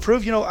to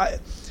approve. You know, I've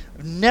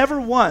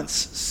never once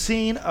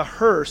seen a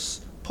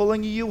hearse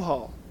pulling a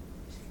U-Haul.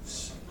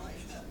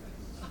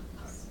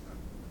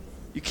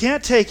 You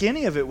can't take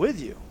any of it with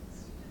you.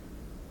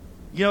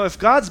 You know, if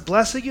God's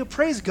blessing you,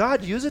 praise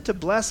God. Use it to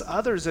bless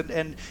others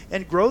and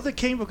grow the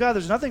kingdom of God.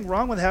 There's nothing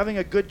wrong with having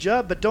a good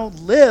job, but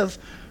don't live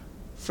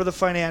for the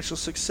financial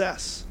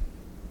success.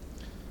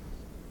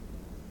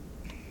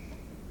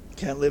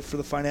 Can't live for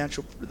the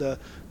financial, the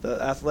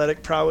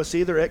athletic prowess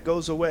either. It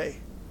goes away.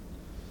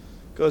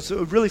 It's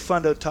really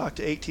fun to talk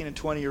to 18 and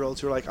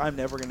 20-year-olds who are like, I'm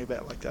never going to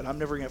bet like that. I'm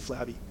never going to get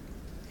flabby.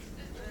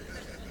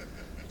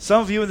 Some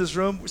of you in this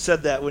room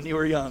said that when you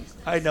were young.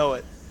 I know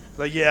it.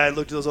 Like, yeah, I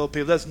looked at those old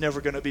people. That's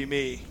never going to be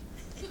me.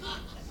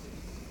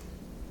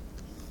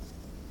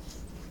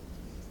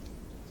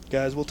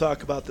 Guys, we'll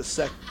talk about the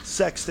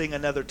sex thing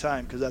another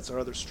time, because that's our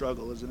other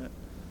struggle, isn't it?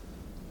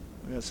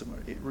 We have some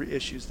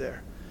issues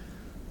there.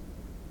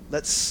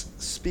 Let's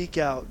speak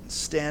out and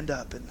stand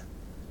up and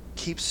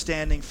keep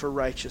standing for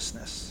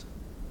righteousness.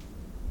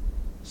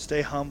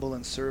 Stay humble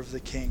and serve the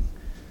King,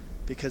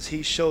 because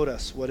He showed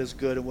us what is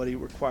good and what He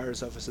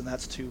requires of us, and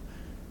that's to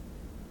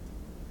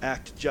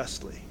act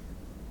justly,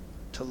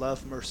 to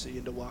love mercy,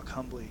 and to walk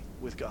humbly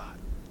with God.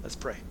 Let's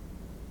pray.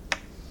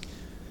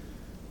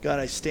 God,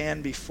 I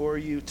stand before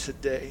you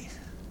today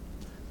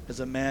as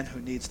a man who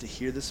needs to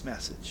hear this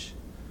message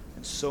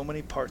and so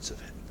many parts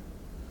of it.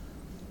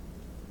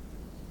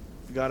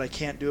 God, I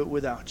can't do it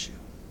without you.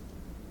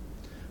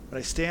 But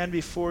I stand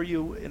before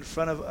you in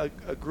front of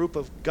a group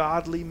of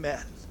godly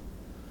men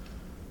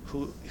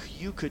who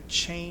you could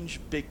change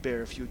Big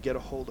Bear if you would get a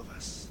hold of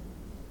us.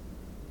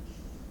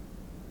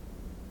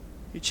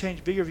 You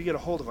change Big Bear if you get a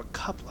hold of a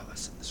couple of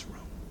us in this room.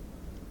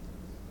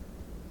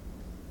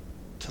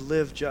 To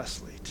live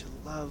justly, to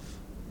love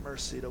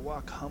mercy, to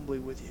walk humbly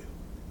with you.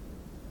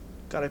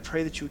 God, I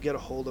pray that you would get a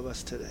hold of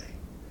us today.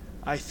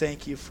 I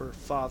thank you for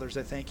fathers.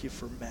 I thank you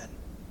for men.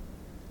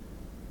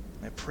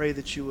 I pray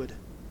that you would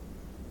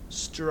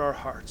stir our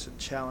hearts and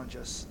challenge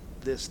us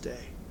this day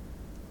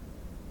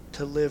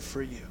to live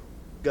for you.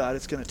 God,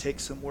 it's going to take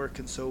some work,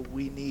 and so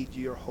we need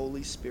your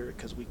Holy Spirit,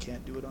 because we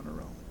can't do it on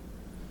our own.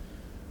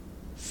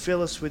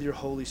 Fill us with your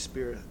Holy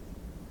Spirit.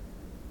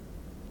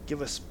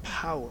 Give us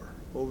power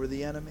over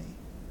the enemy.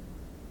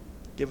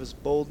 Give us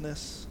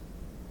boldness,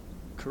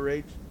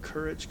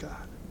 courage,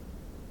 God.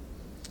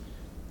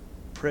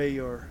 Pray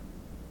your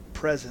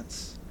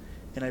presence.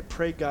 And I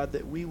pray, God,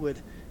 that we would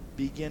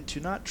begin to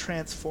not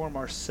transform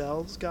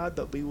ourselves, God,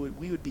 but we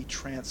would be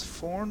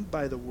transformed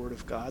by the Word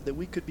of God, that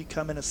we could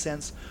become, in a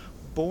sense,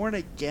 born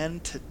again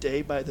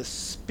today by the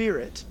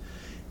Spirit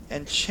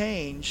and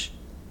change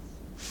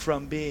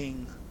from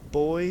being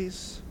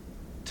boys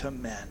to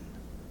men.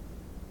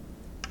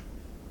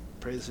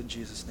 Pray this in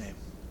Jesus' name.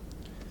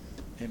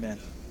 Amen.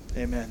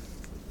 Amen.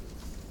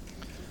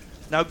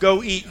 Now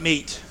go eat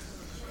meat.